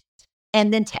heart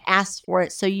and then to ask for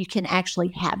it so you can actually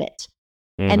have it.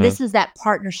 And this is that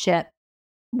partnership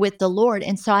with the Lord.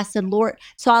 And so I said, Lord,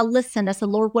 so I listened. I said,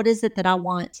 Lord, what is it that I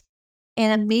want?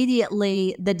 And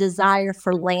immediately the desire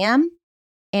for lamb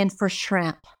and for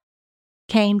shrimp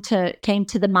came to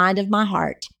the mind of my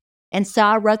heart. And so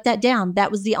I wrote that down.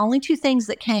 That was the only two things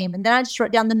that came. And then I just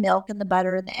wrote down the milk and the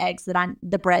butter and the eggs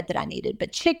the bread that I needed.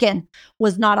 But chicken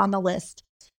was not on the list.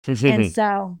 And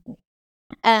so,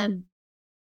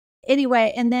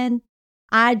 anyway, and then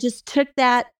I just took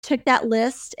that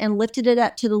list and lifted it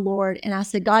up to the Lord. And I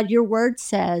said, God, your word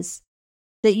says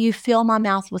that you fill my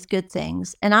mouth with good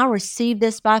things. And I receive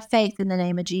this by faith in the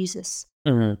name of Jesus.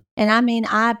 Mm-hmm. And I mean,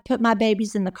 I put my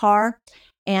babies in the car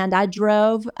and I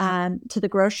drove to the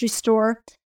grocery store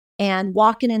and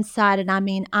walking inside. And I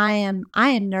mean, I am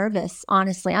nervous.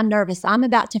 Honestly, I'm nervous. I'm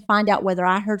about to find out whether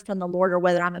I heard from the Lord or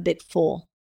whether I'm a big fool.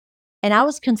 And I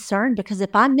was concerned because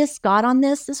if I miss God on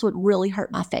this would really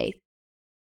hurt my faith.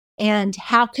 And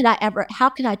how could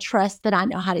I trust that I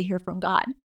know how to hear from God?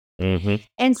 Mm-hmm.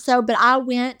 And so, but I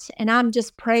went and I'm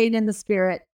just praying in the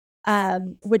Spirit,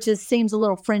 which seems a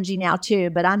little fringy now too,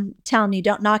 but I'm telling you,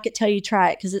 don't knock it till you try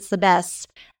it, because it's the best,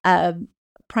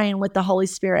 praying with the Holy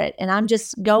Spirit. And I'm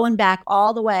just going back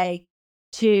all the way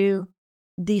to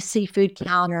the seafood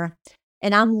counter.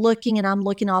 And I'm looking, all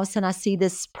of a sudden I see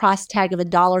this price tag of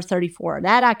 $1.34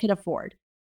 that I could afford.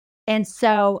 And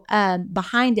so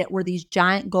behind it were these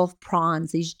giant Gulf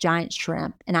prawns, these giant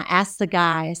shrimp. And I asked the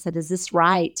guy, I said, is this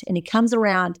right? And he comes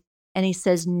around and he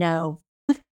says, no.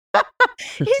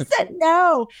 He said,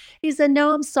 no. He said,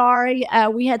 no, I'm sorry.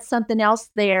 We had something else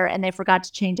there and they forgot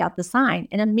to change out the sign.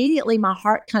 And immediately my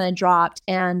heart kind of dropped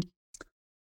and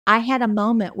I had a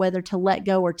moment whether to let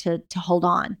go or to hold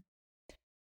on.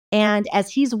 And as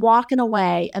he's walking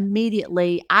away,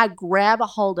 immediately I grab a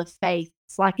hold of faith.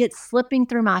 It's like it's slipping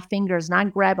through my fingers and I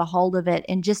grab a hold of it.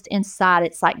 And just inside,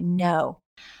 it's like, no,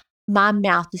 my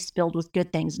mouth is filled with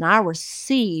good things. And I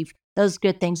receive those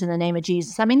good things in the name of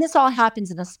Jesus. I mean, this all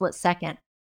happens in a split second.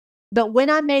 But when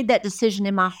I made that decision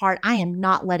in my heart, I am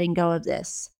not letting go of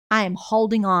this. I am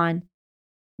holding on.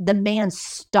 The man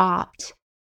stopped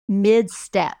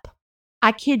mid-step.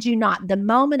 I kid you not. The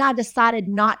moment I decided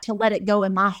not to let it go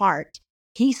in my heart,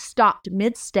 he stopped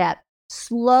mid-step,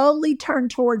 slowly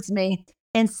turned towards me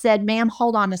and said, ma'am,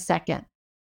 hold on a second.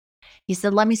 He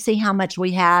said, let me see how much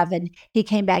we have. And he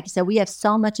came back. He said, we have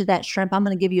so much of that shrimp. I'm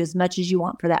going to give you as much as you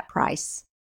want for that price.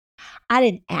 I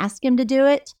didn't ask him to do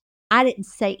it. I didn't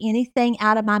say anything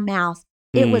out of my mouth.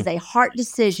 It was a heart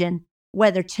decision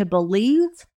whether to believe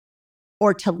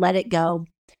or to let it go.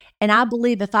 And I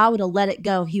believe if I would have let it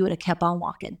go, he would have kept on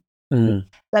walking.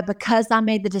 But because I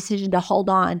made the decision to hold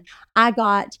on, I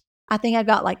think I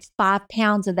got like 5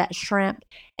 pounds of that shrimp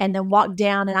and then walked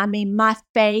down. And I mean, my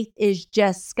faith is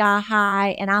just sky high.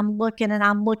 And I'm looking and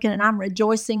I'm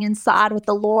rejoicing inside with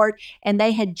the Lord. And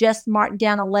they had just marked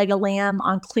down a leg of lamb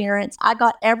on clearance. I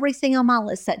got everything on my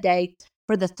list that day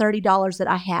for the $30 that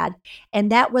I had.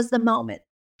 And that was the moment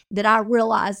that I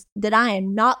realized that I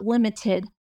am not limited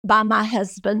by my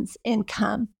husband's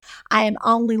income. I am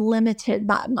only limited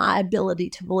by my ability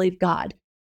to believe God.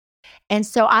 And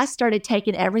so I started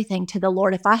taking everything to the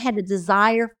Lord. If I had a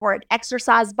desire for an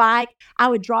exercise bike, I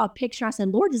would draw a picture. I said,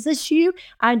 Lord, is this you?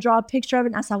 I'd draw a picture of it.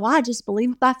 And I said, well, I just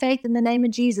believe by faith in the name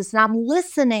of Jesus. And I'm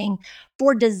listening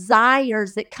for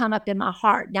desires that come up in my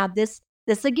heart. Now, this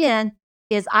again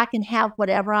is I can have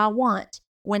whatever I want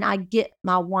when I get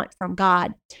my want from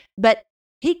God. But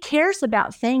he cares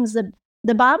about things.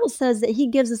 The Bible says that he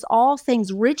gives us all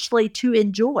things richly to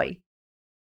enjoy.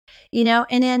 You know,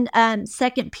 and in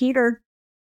 2 Peter,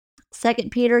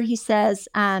 he says,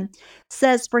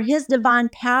 for his divine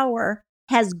power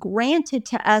has granted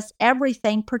to us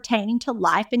everything pertaining to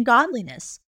life and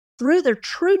godliness through the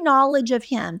true knowledge of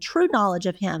him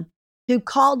who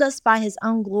called us by his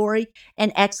own glory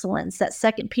and excellence. That's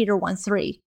 2 Peter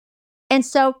 1:3. And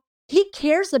so he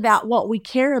cares about what we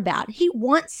care about. He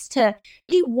wants to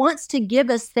give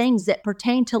us things that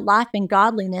pertain to life and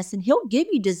godliness, and he'll give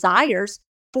you desires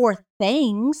for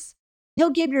things. He'll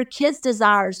give your kids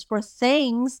desires for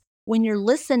things when you're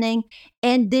listening,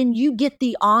 and then you get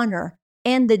the honor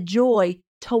and the joy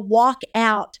to walk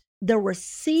out the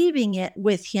receiving it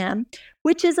with him,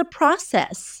 which is a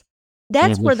process.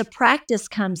 That's where the practice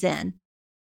comes in.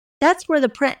 That's where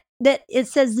that it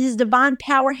says his divine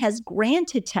power has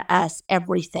granted to us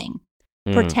everything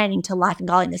pertaining to life and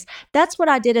godliness. That's what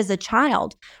I did as a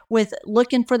child with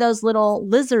looking for those little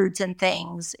lizards and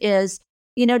things is,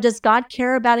 you know, does God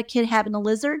care about a kid having a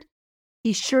lizard?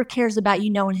 He sure cares about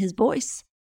you knowing his voice.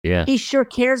 Yeah. He sure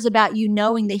cares about you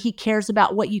knowing that he cares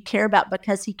about what you care about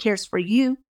because he cares for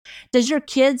you. Does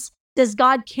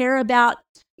God care about,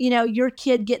 you know, your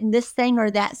kid getting this thing or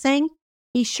that thing?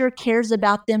 He sure cares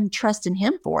about them trusting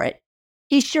him for it.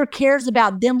 He sure cares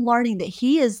about them learning that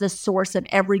he is the source of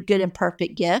every good and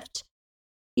perfect gift.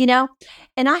 you know?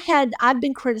 And I've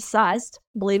been criticized,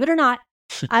 believe it or not.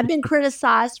 I've been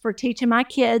criticized for teaching my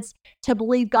kids to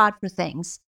believe God for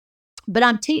things. But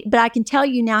but I can tell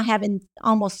you now, having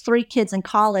almost 3 kids in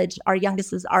college, our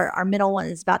youngest is our middle one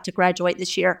is about to graduate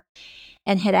this year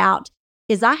and head out,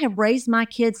 is I have raised my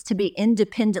kids to be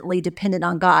independently dependent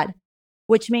on God,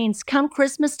 which means come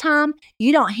Christmas time,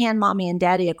 you don't hand mommy and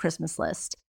daddy a Christmas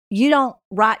list. You don't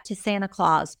write to Santa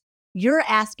Claus. You're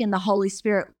asking the Holy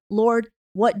Spirit, Lord,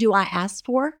 what do I ask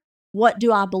for? What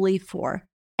do I believe for?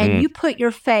 And you put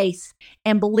your faith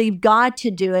and believe God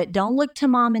to do it. Don't look to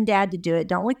mom and dad to do it.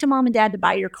 Don't look to mom and dad to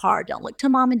buy your car. Don't look to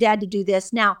mom and dad to do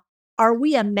this. Now, are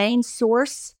we a main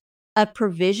source of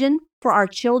provision for our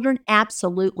children?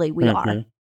 Absolutely, we are.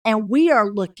 And we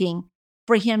are looking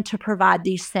for him to provide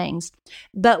these things.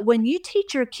 But when you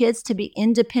teach your kids to be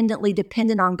independently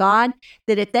dependent on God,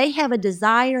 that if they have a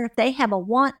desire, if they have a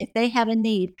want, if they have a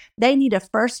need, they need to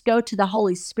first go to the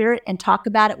Holy Spirit and talk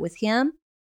about it with him.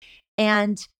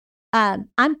 And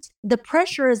the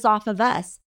pressure is off of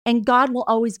us, and God will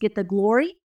always get the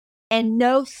glory, and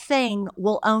no thing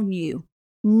will own you.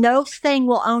 No thing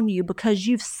will own you because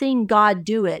you've seen God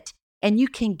do it, and you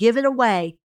can give it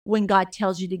away when God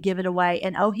tells you to give it away.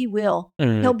 And he will.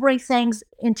 He'll bring things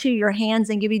into your hands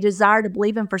and give you desire to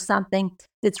believe him for something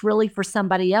that's really for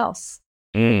somebody else,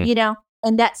 you know,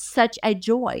 and that's such a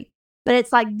joy. But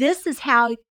it's like, this is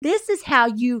how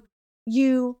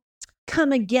you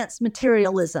come against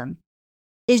materialism,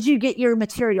 is you get your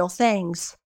material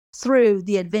things through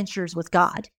the adventures with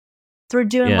God, through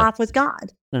doing life with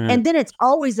God. And then it's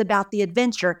always about the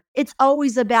adventure. It's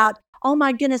always about, oh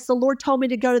my goodness, the Lord told me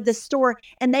to go to this store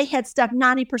and they had stuff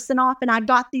 90% off and I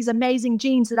got these amazing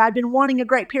jeans that I've been wanting, a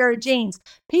great pair of jeans.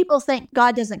 People think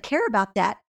God doesn't care about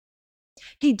that.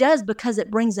 He does, because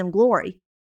it brings him glory.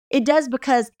 It does,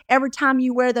 because every time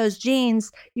you wear those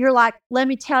jeans, you're like, let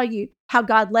me tell you how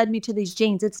God led me to these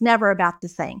jeans. It's never about the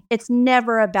thing. It's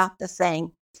never about the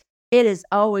thing. It is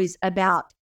always about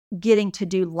getting to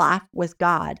do life with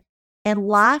God. And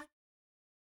life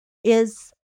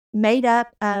is made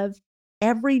up of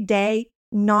everyday,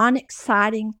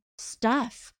 non-exciting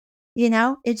stuff. You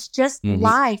know, it's just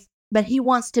life, but he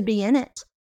wants to be in it.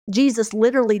 Jesus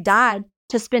literally died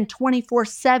to spend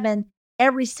 24/7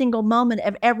 every single moment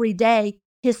of every day,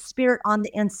 his spirit on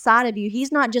the inside of you.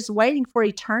 He's not just waiting for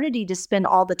eternity to spend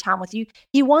all the time with you.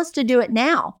 He wants to do it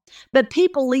now. But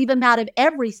people leave him out of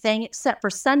everything except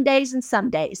for Sundays and some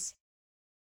days.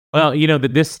 Well, you know,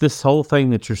 that this whole thing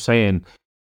that you're saying,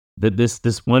 that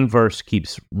this one verse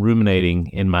keeps ruminating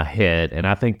in my head, and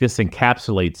I think this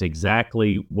encapsulates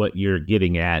exactly what you're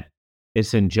getting at.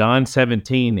 It's in John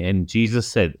 17, and Jesus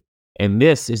said, "And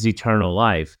this is eternal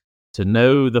life, to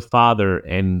know the Father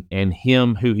and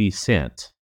him who he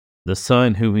sent, the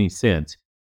Son whom he sent."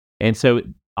 And so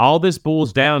all this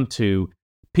boils down to,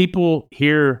 people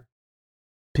hear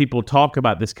people talk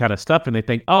about this kind of stuff and they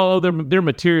think, oh, they're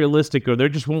materialistic, or they're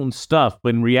just wanting stuff.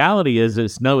 But in reality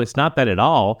it's not that at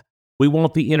all. We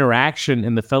want the interaction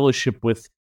and the fellowship with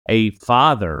a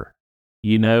father.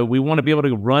 You know, we want to be able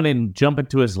to run and jump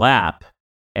into his lap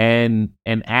and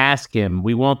ask him.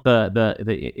 We want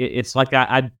it's like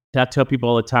I tell people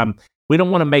all the time, we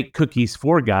don't want to make cookies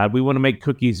for God. We want to make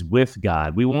cookies with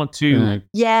God. We want to,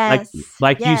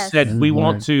 like you said, we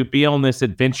want to be on this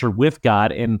adventure with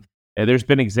God. And there's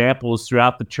been examples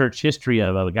throughout the church history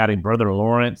of a guy named Brother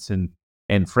Lawrence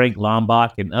and Frank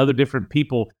Lombach and other different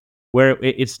people, where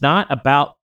it's not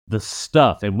about the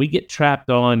stuff, and we get trapped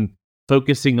on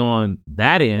focusing on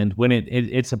that end when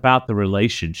it's about the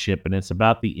relationship, and it's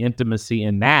about the intimacy,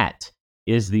 and that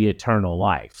is the eternal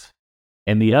life.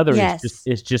 And the other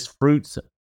is just fruits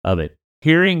of it.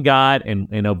 Hearing God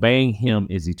and obeying him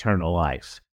is eternal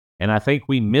life. And I think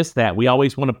we miss that. We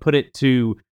always want to put it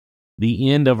to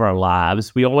the end of our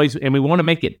lives. We want to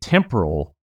make it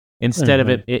temporal instead of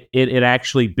it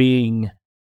actually being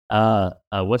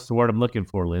what's the word I'm looking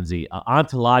for, Lindsay?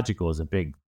 Ontological is a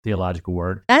big theological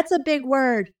word. That's a big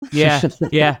word. Yeah.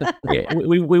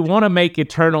 We want to make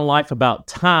eternal life about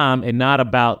time and not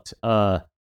about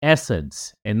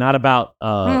essence, and not about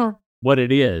what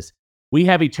it is. We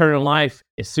have eternal life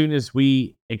as soon as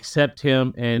we accept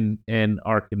him and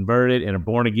are converted and are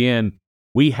born again.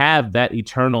 We have that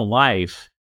eternal life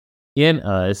in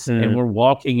us, and we're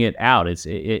walking it out. It's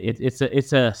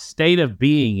a state of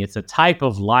being. It's a type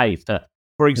of life.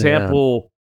 For example,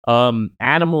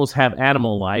 animals have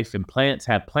animal life and plants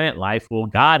have plant life. Well,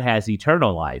 God has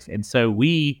eternal life, and so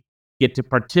we get to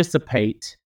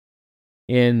participate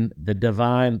in the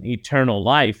divine eternal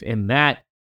life, and that's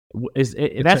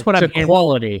what I'm hearing.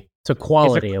 Quality. It's a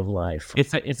quality of life.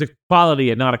 It's a quality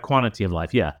and not a quantity of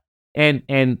life. Yeah.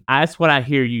 And that's what I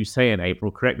hear you saying,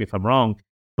 April. Correct me if I'm wrong,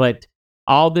 but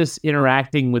all this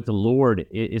interacting with the Lord,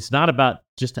 it's not about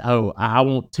just, oh, I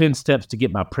want 10 steps to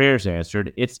get my prayers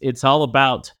answered. It's all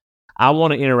about, I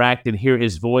want to interact and hear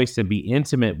his voice and be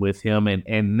intimate with him,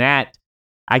 and that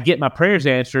I get my prayers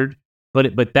answered,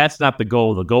 but that's not the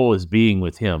goal. The goal is being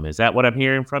with him. Is that what I'm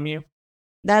hearing from you?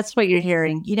 That's what you're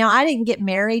hearing. I didn't get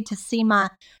married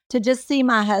to just see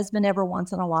my husband every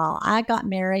once in a while. I got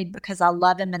married because I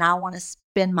love him and I want to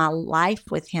spend my life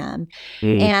with him.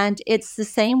 Mm. And it's the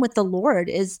same with the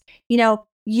Lord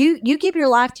you give your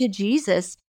life to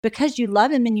Jesus because you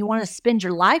love him and you want to spend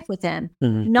your life with him,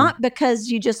 Mhm. not because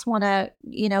you just want to,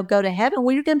 go to heaven.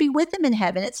 Well, you're going to be with him in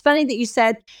heaven. It's funny that you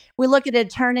said we look at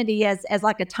eternity as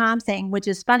like a time thing, which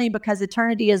is funny because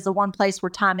eternity is the one place where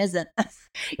time isn't.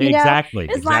 you know, Exactly.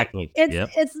 it's like Exactly. it's Yep.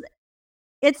 it's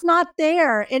it's not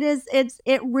there.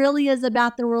 It really is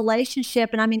about the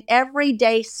relationship. And I mean,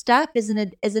 everyday stuff is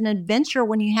an adventure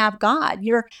when you have God.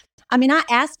 I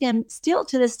ask him still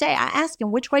to this day, I ask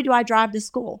him, which way do I drive to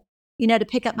school? To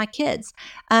pick up my kids.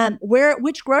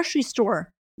 Which grocery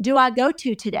store do I go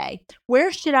to today?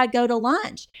 Where should I go to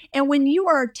lunch? And when you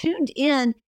are tuned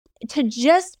in to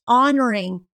just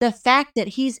honoring the fact that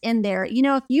he's in there,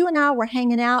 if you and I were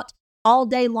hanging out all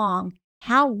day long,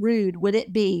 how rude would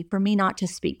it be for me not to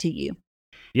speak to you?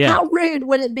 Yeah. How rude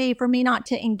would it be for me not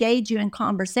to engage you in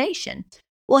conversation?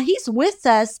 Well, he's with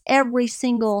us every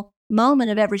single moment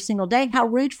of every single day. How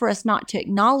rude for us not to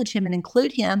acknowledge him and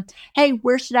include him. Hey,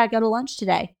 where should I go to lunch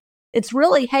today? It's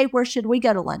really, hey, where should we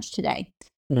go to lunch today?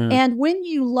 Mm. And when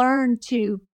you learn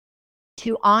to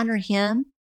honor him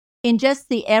in just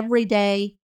the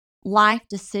everyday life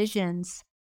decisions,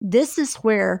 this is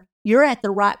where you're at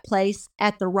the right place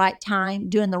at the right time,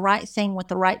 doing the right thing with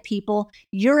the right people.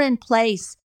 You're in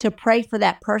place to pray for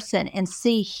that person and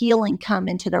see healing come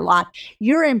into their life.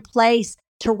 You're in place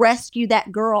to rescue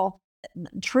that girl,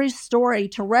 true story,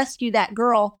 to rescue that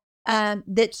girl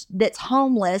that's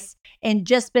homeless and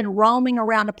just been roaming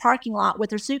around a parking lot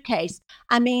with her suitcase.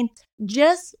 I mean,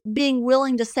 just being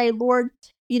willing to say, Lord,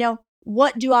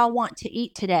 what do I want to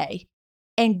eat today?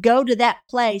 And go to that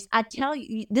place. I tell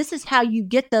you, this is how you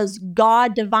get those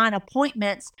God divine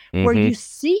appointments where Mm-hmm. you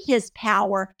see his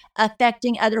power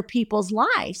affecting other people's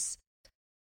lives.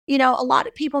 A lot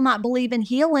of people not believe in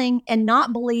healing and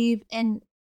not believe in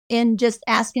just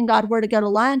asking God where to go to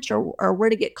lunch or where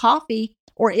to get coffee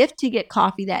or if to get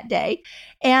coffee that day.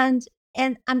 And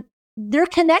they're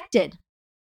connected.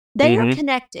 They are Mm-hmm.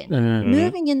 connected. Mhm.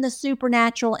 Moving in the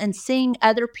supernatural and seeing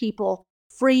other people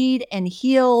freed and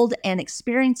healed and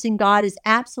experiencing God is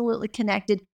absolutely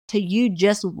connected to you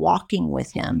just walking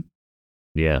with him.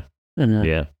 Yeah. Mhm.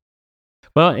 Yeah.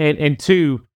 Well, and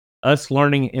two, us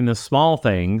learning in the small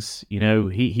things,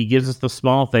 he gives us the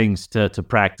small things to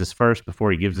practice first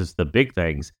before he gives us the big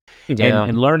things. Yeah.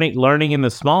 And learning in the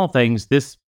small things,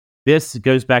 this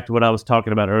goes back to what I was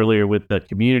talking about earlier with the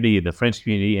community, the French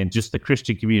community, and just the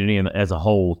Christian community as a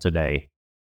whole today.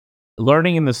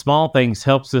 Learning in the small things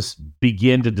helps us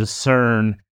begin to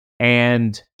discern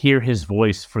and hear his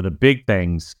voice for the big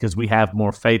things because we have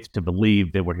more faith to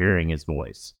believe that we're hearing his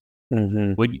voice.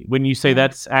 Mhm. When you say Yeah.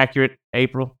 that's accurate,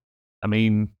 April? I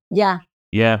mean, Yeah.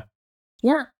 yeah.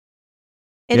 Yeah.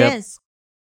 It Yep. is.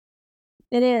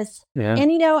 It is. Yeah.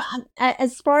 And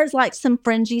as far as like some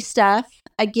fringy stuff,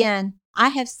 again,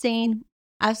 I've seen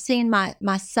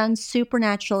my son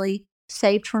supernaturally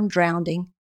saved from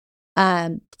drowning,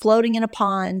 floating in a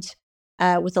pond,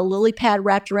 with a lily pad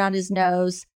wrapped around his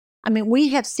nose. I mean, we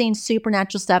have seen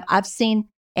supernatural stuff. I've seen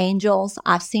angels.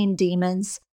 I've seen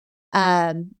demons.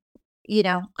 Um,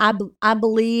 I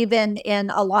believe in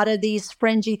a lot of these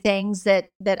fringy things that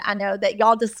I know that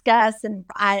y'all discuss, and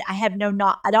I have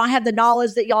I don't have the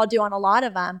knowledge that y'all do on a lot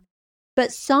of them,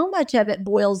 but so much of it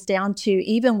boils down to,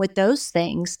 even with those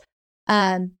things,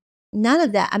 um, none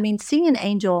of that. I mean, seeing an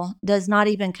angel does not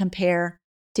even compare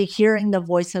to hearing the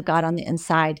voice of God on the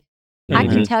inside. I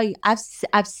can Mhm. tell you,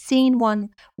 I've seen one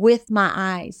with my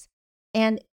eyes,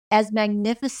 and as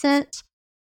magnificent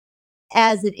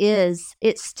as it is,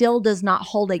 it still does not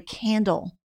hold a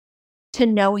candle to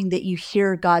knowing that you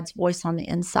hear God's voice on the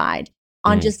inside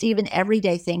on Mm. just even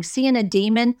everyday things. Seeing a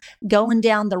demon going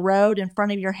down the road in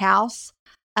front of your house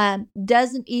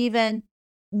doesn't even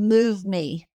move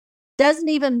me,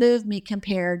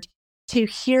 compared to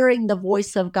hearing the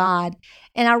voice of God.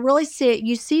 And I really see it.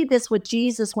 You see this with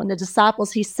Jesus when the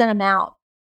disciples, he sent them out.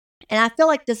 And I feel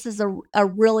like this is a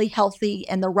really healthy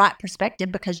and the right perspective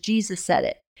because Jesus said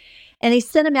it. And he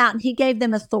sent them out and he gave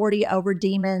them authority over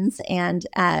demons and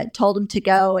told them to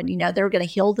go and, they were going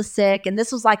to heal the sick. And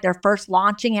this was like their first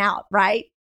launching out, right?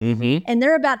 Mm-hmm. And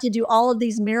they're about to do all of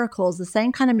these miracles, the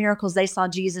same kind of miracles they saw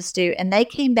Jesus do. And they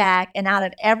came back, and out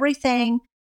of everything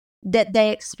that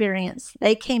they experienced,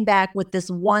 they came back with this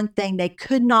one thing they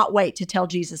could not wait to tell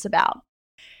Jesus about.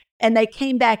 And they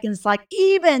came back, and it's like,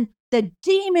 even the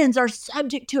demons are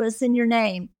subject to us in your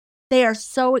name. They are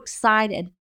so excited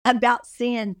about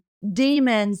seeing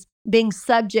demons being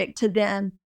subject to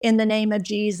them in the name of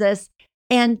Jesus.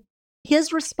 And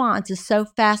his response is so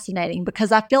fascinating,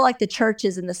 because I feel like the church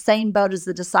is in the same boat as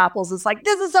the disciples. It's like,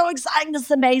 this is so exciting. This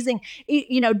is amazing.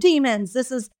 Demons,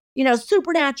 this is,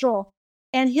 supernatural.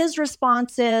 And his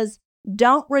response is,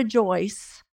 don't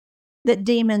rejoice that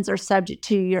demons are subject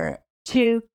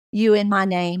to you in my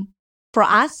name. For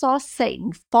I saw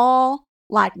Satan fall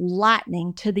like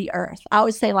lightning to the earth. I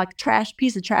always say, like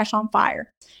piece of trash on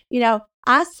fire.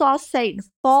 I saw Satan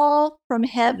fall from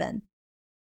heaven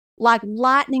like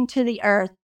lightning to the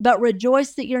earth, but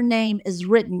rejoice that your name is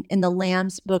written in the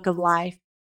Lamb's book of life.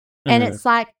 And it's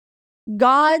like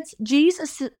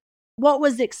Jesus, what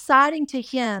was exciting to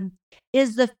him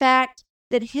is the fact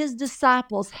that his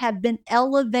disciples have been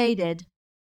elevated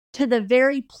to the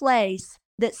very place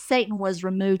that Satan was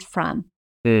removed from.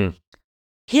 Mm.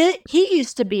 He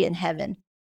used to be in heaven,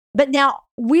 but now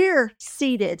we're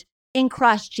seated in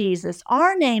Christ Jesus.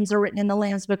 Our names are written in the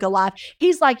Lamb's book of life.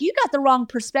 He's like, you got the wrong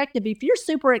perspective. If you're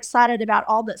super excited about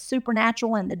all the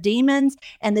supernatural and the demons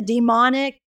and the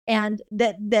demonic, and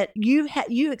that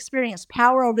you experience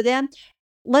power over them,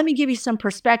 let me give you some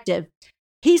perspective.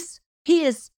 He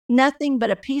is nothing but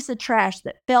a piece of trash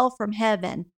that fell from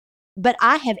heaven, but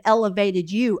I have elevated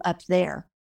you up there.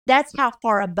 That's how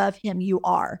far above him you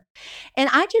are. And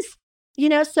I just,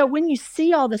 so when you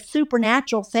see all the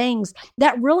supernatural things,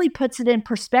 that really puts it in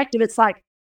perspective. It's like,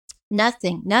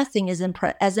 nothing is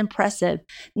as impressive.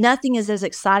 Nothing is as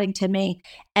exciting to me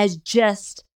as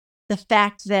just the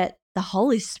fact that the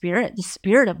Holy Spirit, the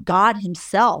Spirit of God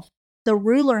himself, the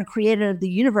ruler and creator of the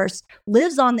universe,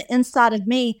 lives on the inside of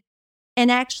me and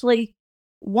actually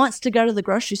wants to go to the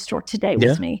grocery store today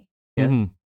with me. Yeah. Mm-hmm.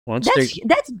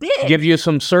 That's big. Give you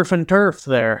some surf and turf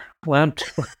there. Lamb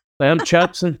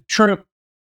chops and shrimp.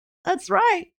 That's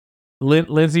right.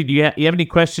 Lindsay, do you have any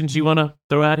questions you want to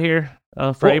throw out here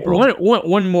for April?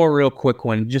 One more real quick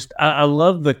one. Just I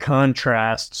love the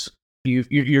contrasts.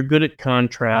 You're good at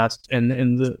contrast,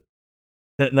 and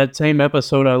that same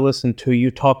episode I listened to,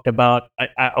 you talked about.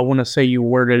 I want to say you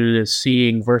worded it as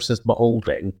seeing versus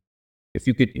beholding. If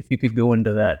you could go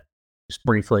into that just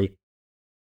briefly.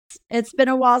 It's been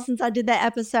a while since I did that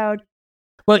episode.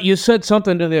 Well, you said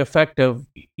something to the effect of,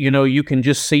 you can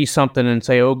just see something and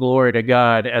say, "Oh, glory to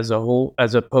God," as a whole,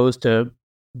 as opposed to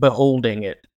beholding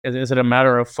it. Is it a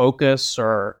matter of focus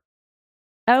or?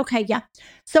 Okay, yeah.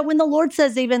 So when the Lord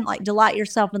says, even like, delight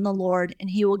yourself in the Lord, and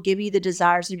he will give you the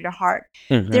desires of your heart,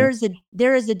 Mm-hmm.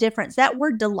 there is a difference. That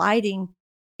word delighting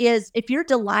is, if you're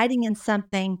delighting in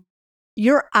something,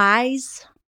 your eyes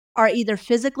are either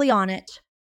physically on it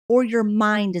or your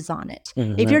mind is on it.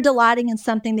 Mm-hmm. If you're delighting in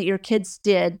something that your kids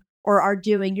did or are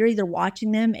doing, you're either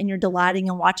watching them and you're delighting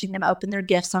and watching them open their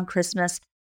gifts on Christmas,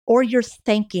 or you're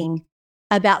thinking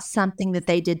about something that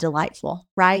they did delightful,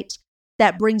 right?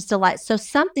 That brings delight. So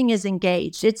something is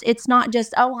engaged. It's not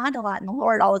just, oh, I delight in the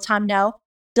Lord all the time. No,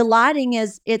 delighting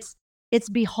is it's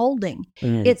beholding.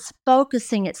 Mm. It's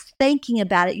focusing. It's thinking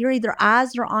about it. Your either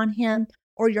eyes are on him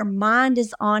or your mind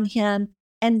is on him.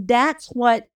 And that's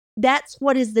what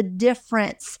is the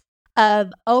difference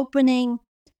of opening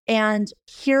and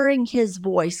hearing his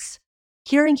voice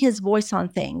on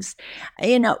things.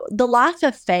 The life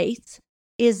of faith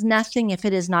is nothing if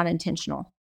it is not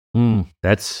intentional.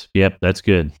 That's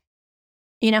good.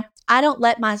 I don't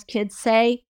let my kids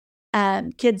say, I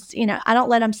don't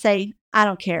let them say, I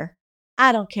don't care.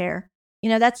 I don't care.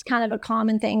 That's kind of a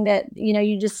common thing that,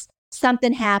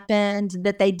 something happened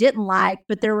that they didn't like,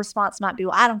 but their response might be,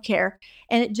 well, I don't care.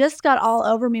 And it just got all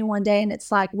over me one day. And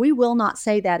it's like, we will not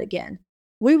say that again.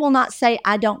 We will not say,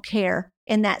 I don't care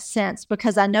in that sense,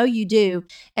 because I know you do.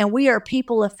 And we are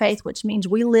people of faith, which means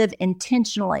we live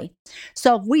intentionally.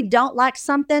 So if we don't like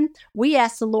something, we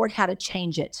ask the Lord how to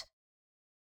change it.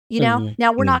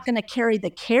 Now we're not going to carry the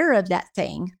care of that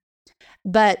thing,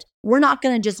 but we're not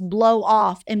going to just blow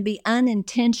off and be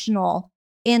unintentional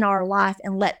in our life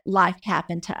and let life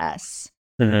happen to us.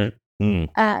 Mm-hmm.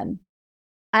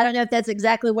 I don't know if that's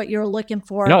exactly what you're looking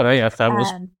for. No, yeah, that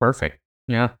was perfect.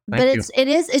 Yeah,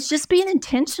 it's just being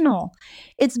intentional.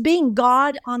 It's being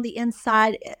God on the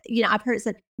inside. I've heard it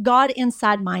said, God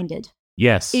inside minded.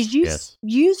 Yes.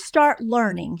 You start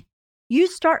learning, you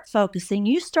start focusing,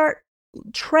 you start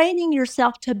training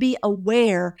yourself to be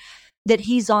aware that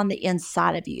he's on the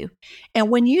inside of you.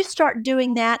 And when you start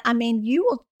doing that, I mean,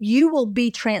 you will be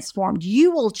transformed.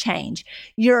 You will change.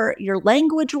 Your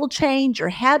language will change, your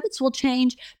habits will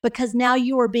change, because now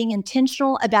you are being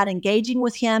intentional about engaging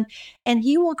with him, and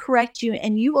he will correct you,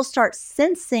 and you will start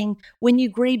sensing when you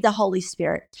grieve the Holy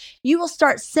Spirit. You will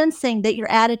start sensing that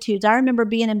your attitudes. I remember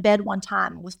being in bed one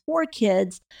time with 4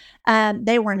 kids.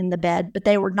 They weren't in the bed, but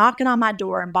they were knocking on my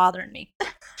door and bothering me.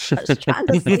 I was trying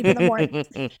to sleep in the morning.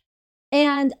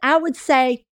 And I would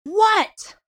say,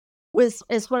 "What?"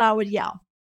 is what I would yell.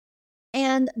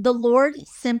 And the Lord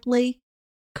simply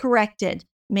corrected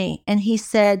me. And he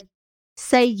said,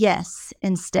 "Say yes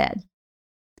instead."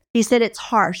 He said, "It's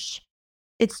harsh.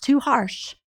 It's too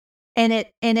harsh. And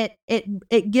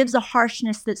it gives a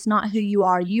harshness that's not who you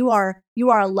are. You are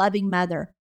a loving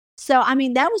mother." So, I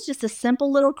mean, that was just a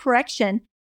simple little correction,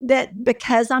 that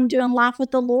because I'm doing life with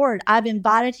the Lord, I've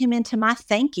invited him into my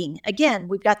thinking. Again,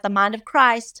 we've got the mind of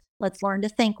Christ. Let's learn to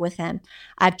think with him.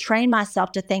 I've trained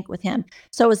myself to think with him.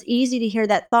 So it was easy to hear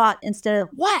that thought instead of,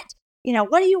 "What?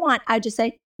 What do you want?" I just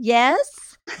say,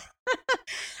 "Yes."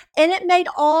 And it made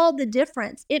all the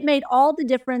difference. It made all the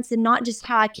difference in not just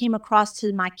how I came across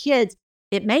to my kids.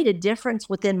 It made a difference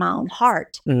within my own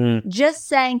heart. Mhm. Just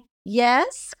saying,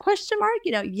 "Yes, question mark,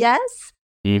 yes,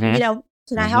 Mhm.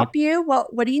 can I Mhm. help you?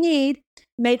 What do you need?"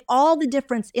 Made all the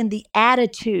difference in the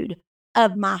attitude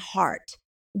of my heart,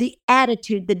 the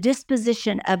attitude, the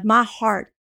disposition of my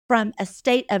heart, from a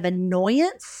state of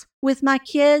annoyance with my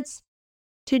kids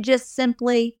to just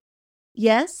simply,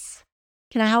 "Yes,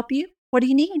 can I help you? What do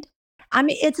you need?" I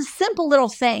mean, it's a simple little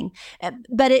thing,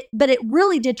 but it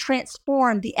really did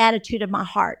transform the attitude of my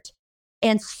heart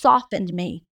and softened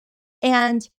me.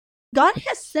 And God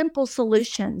has simple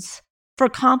solutions for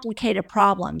complicated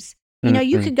problems. You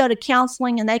Mhm. could go to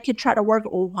counseling and they could try to work,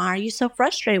 "Well, why are you so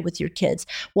frustrated with your kids?"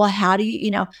 Well, how do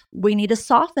we need to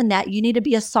soften that. You need to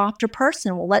be a softer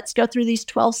person. Well, let's go through these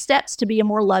 12 steps to be a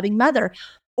more loving mother.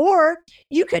 Or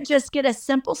you could just get a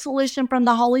simple solution from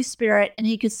the Holy Spirit, and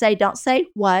he could say, "Don't say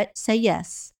what, say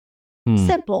yes." Hmm.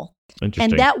 Simple. And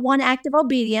Interesting. that one act of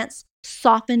obedience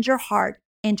softens your heart,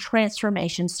 and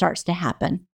transformation starts to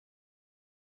happen.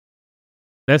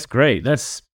 That's great.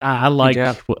 I like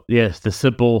Yeah. yes, the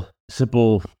simple,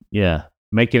 yeah,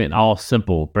 making it all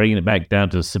simple, bringing it back down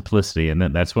to simplicity, and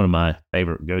that's one of my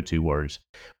favorite go-to words.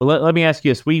 Well, let me ask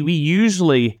you this: we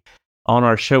usually on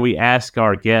our show we ask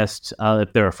our guests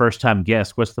if they're a first-time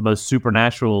guest, what's the most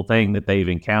supernatural thing that they've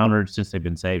encountered since they've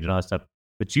been saved and all that stuff.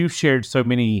 But you've shared so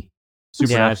many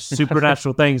Yeah.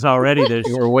 supernatural things already. You There's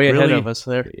were way ahead really, of us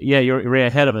there. yeah, you're way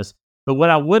ahead of us. But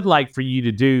what I would like for you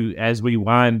to do as we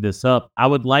wind this up, I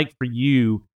would like for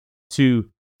you to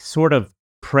sort of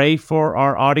pray for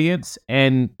our audience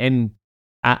and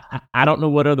I don't know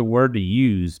what other word to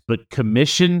use, but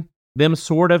commission them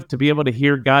sort of to be able to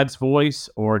hear God's voice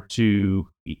or to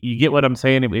you get what I'm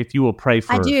saying? If you will pray I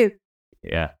for do.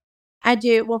 yeah. I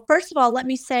do. Well, first of all, let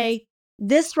me say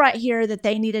this right here that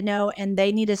they need to know and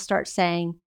they need to start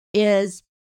saying is,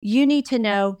 you need to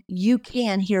know you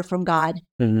can hear from God.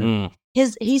 Mhm.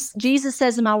 Mm, Jesus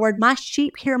says in my word, "My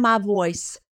sheep hear my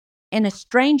voice, and a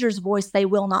stranger's voice they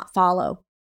will not follow."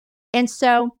 And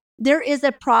so there is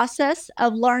a process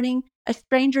of learning a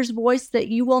stranger's voice that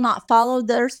you will not follow.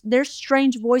 There's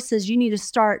strange voices you need to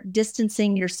start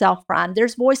distancing yourself from.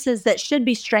 There's voices that should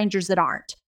be strangers that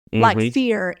aren't, like mhm.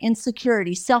 fear,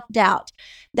 insecurity, self-doubt.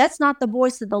 That's not the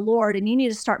voice of the Lord, and you need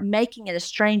to start making it a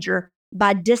stranger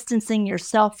by distancing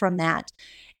yourself from that.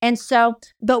 And so,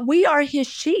 but we are his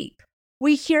sheep.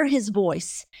 We hear his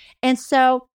voice. And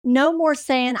so, no more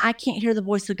saying, "I can't hear the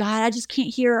voice of God. I just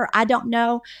can't hear, or I don't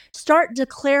know." Start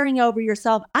declaring over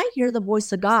yourself, "I hear the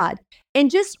voice of God." And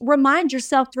just remind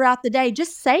yourself throughout the day,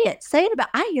 just say it. Say it about,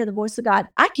 "I hear the voice of God.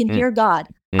 I can Mm, hear God.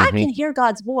 I mhm. can hear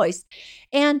God's voice."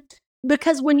 And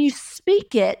because when you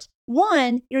speak it,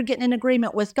 one, you're getting in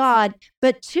agreement with God,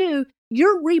 but two,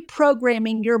 you're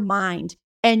reprogramming your mind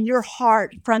and your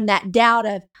heart from that doubt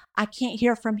of, "I can't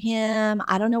hear from him.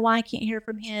 I don't know why I can't hear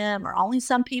from him," or "only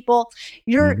some people."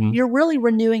 Mhm. You're really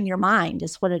renewing your mind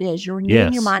is what it is. You're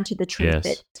renewing your Yes. mind to the truth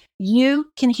that Yes.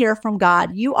 you can hear from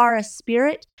God. You are a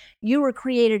spirit. You were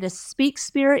created to speak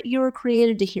spirit. You were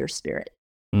created to hear spirit.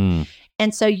 Mm,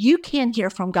 And so you can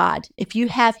hear from God. If you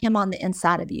have him on the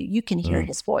inside of you, you can hear mm.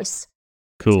 his voice.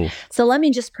 Cool. So let me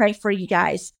just pray for you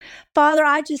guys. Father,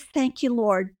 I just thank you,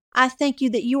 Lord. I thank you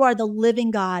that you are the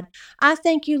living God. I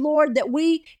thank you, Lord, that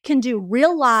we can do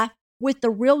real life with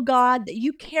the real God, that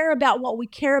you care about what we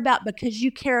care about because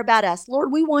you care about us.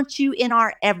 Lord, we want you in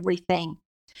our everything.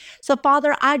 So,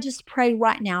 Father, I just pray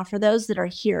right now for those that are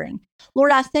hearing.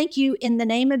 Lord, I thank you in the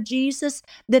name of Jesus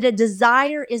that a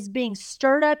desire is being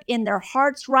stirred up in their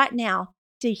hearts right now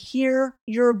to hear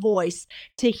your voice,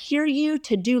 to hear you,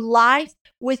 to do life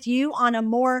with you on a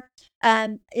more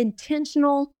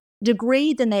intentional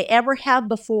degree than they ever have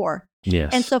before.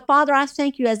 Yes. And so, Father, I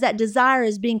thank you as that desire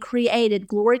is being created,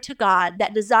 glory to God,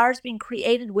 that desire is being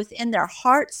created within their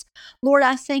hearts. Lord,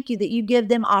 I thank you that you give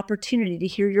them opportunity to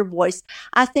hear your voice.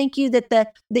 I thank you that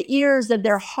the ears of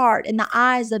their heart and the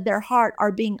eyes of their heart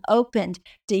are being opened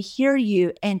to hear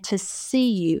you and to see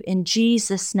you in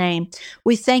Jesus' name.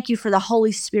 We thank you for the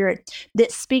Holy Spirit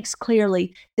that speaks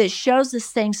clearly, that shows us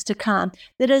things to come,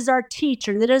 that is our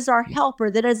teacher, that is our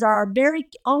helper, that is our very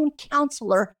own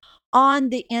counselor on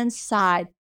the inside.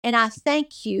 And I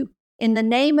thank you in the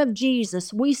name of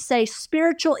Jesus. We say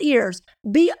spiritual ears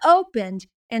be opened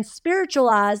and spiritual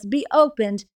eyes be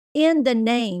opened in the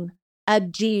name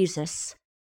of Jesus.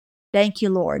 Thank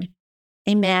you, Lord.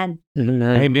 Amen.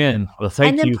 Amen. Well,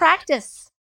 thank you. And then practice.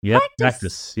 Yep,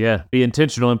 practice. Yeah, be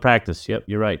intentional in practice. Yep,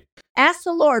 you're right. Ask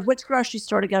the Lord which grocery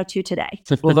store to go to today.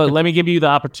 Well, let me give you the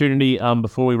opportunity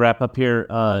before we wrap up here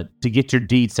to get your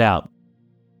deets out.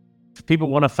 If people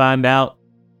want to find out,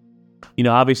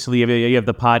 obviously you have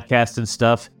the podcast and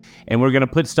stuff, and we're going to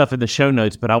put stuff in the show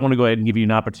notes, but I want to go ahead and give you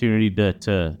an opportunity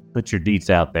to put your deets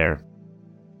out there.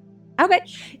 Okay.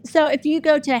 So if you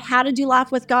go to How to Do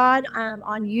Life with God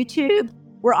on YouTube,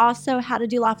 we're also How to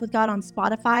Do Life with God on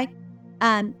Spotify.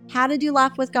 How to Do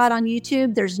Life with God on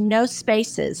YouTube, there's no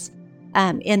spaces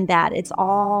in that. It's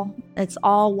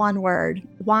all one word.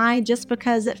 Why? Just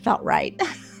because it felt right.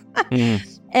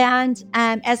 And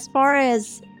as far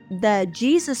as the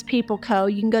Jesus People Co.,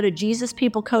 you can go to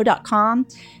JesusPeopleCo.com,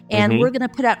 and we're going to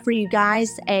put up for you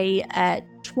guys a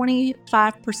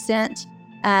 25%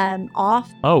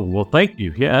 off. Oh, well, thank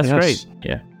you. Yeah, that's great.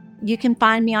 Yeah. You can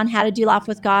find me on How to Do Life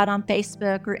with God on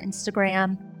Facebook or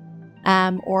Instagram,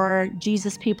 or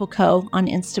Jesus People Co. on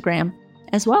Instagram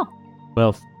as well.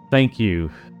 Well, thank you.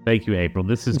 Thank you, April.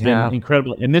 This has been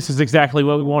incredible. And this is exactly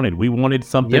what we wanted. We wanted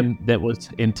something that was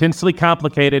intensely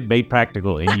complicated, made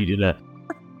practical, and you did an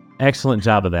excellent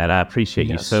job of that. I appreciate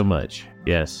you so much.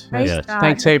 Yes. Praise God.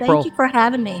 Thanks, April. Thank you for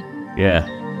having me. Yeah.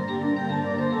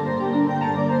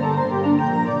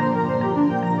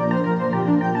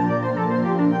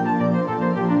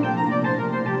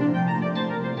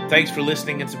 Thanks for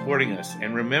listening and supporting us.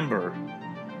 And remember,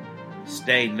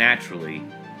 stay naturally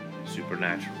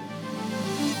supernatural.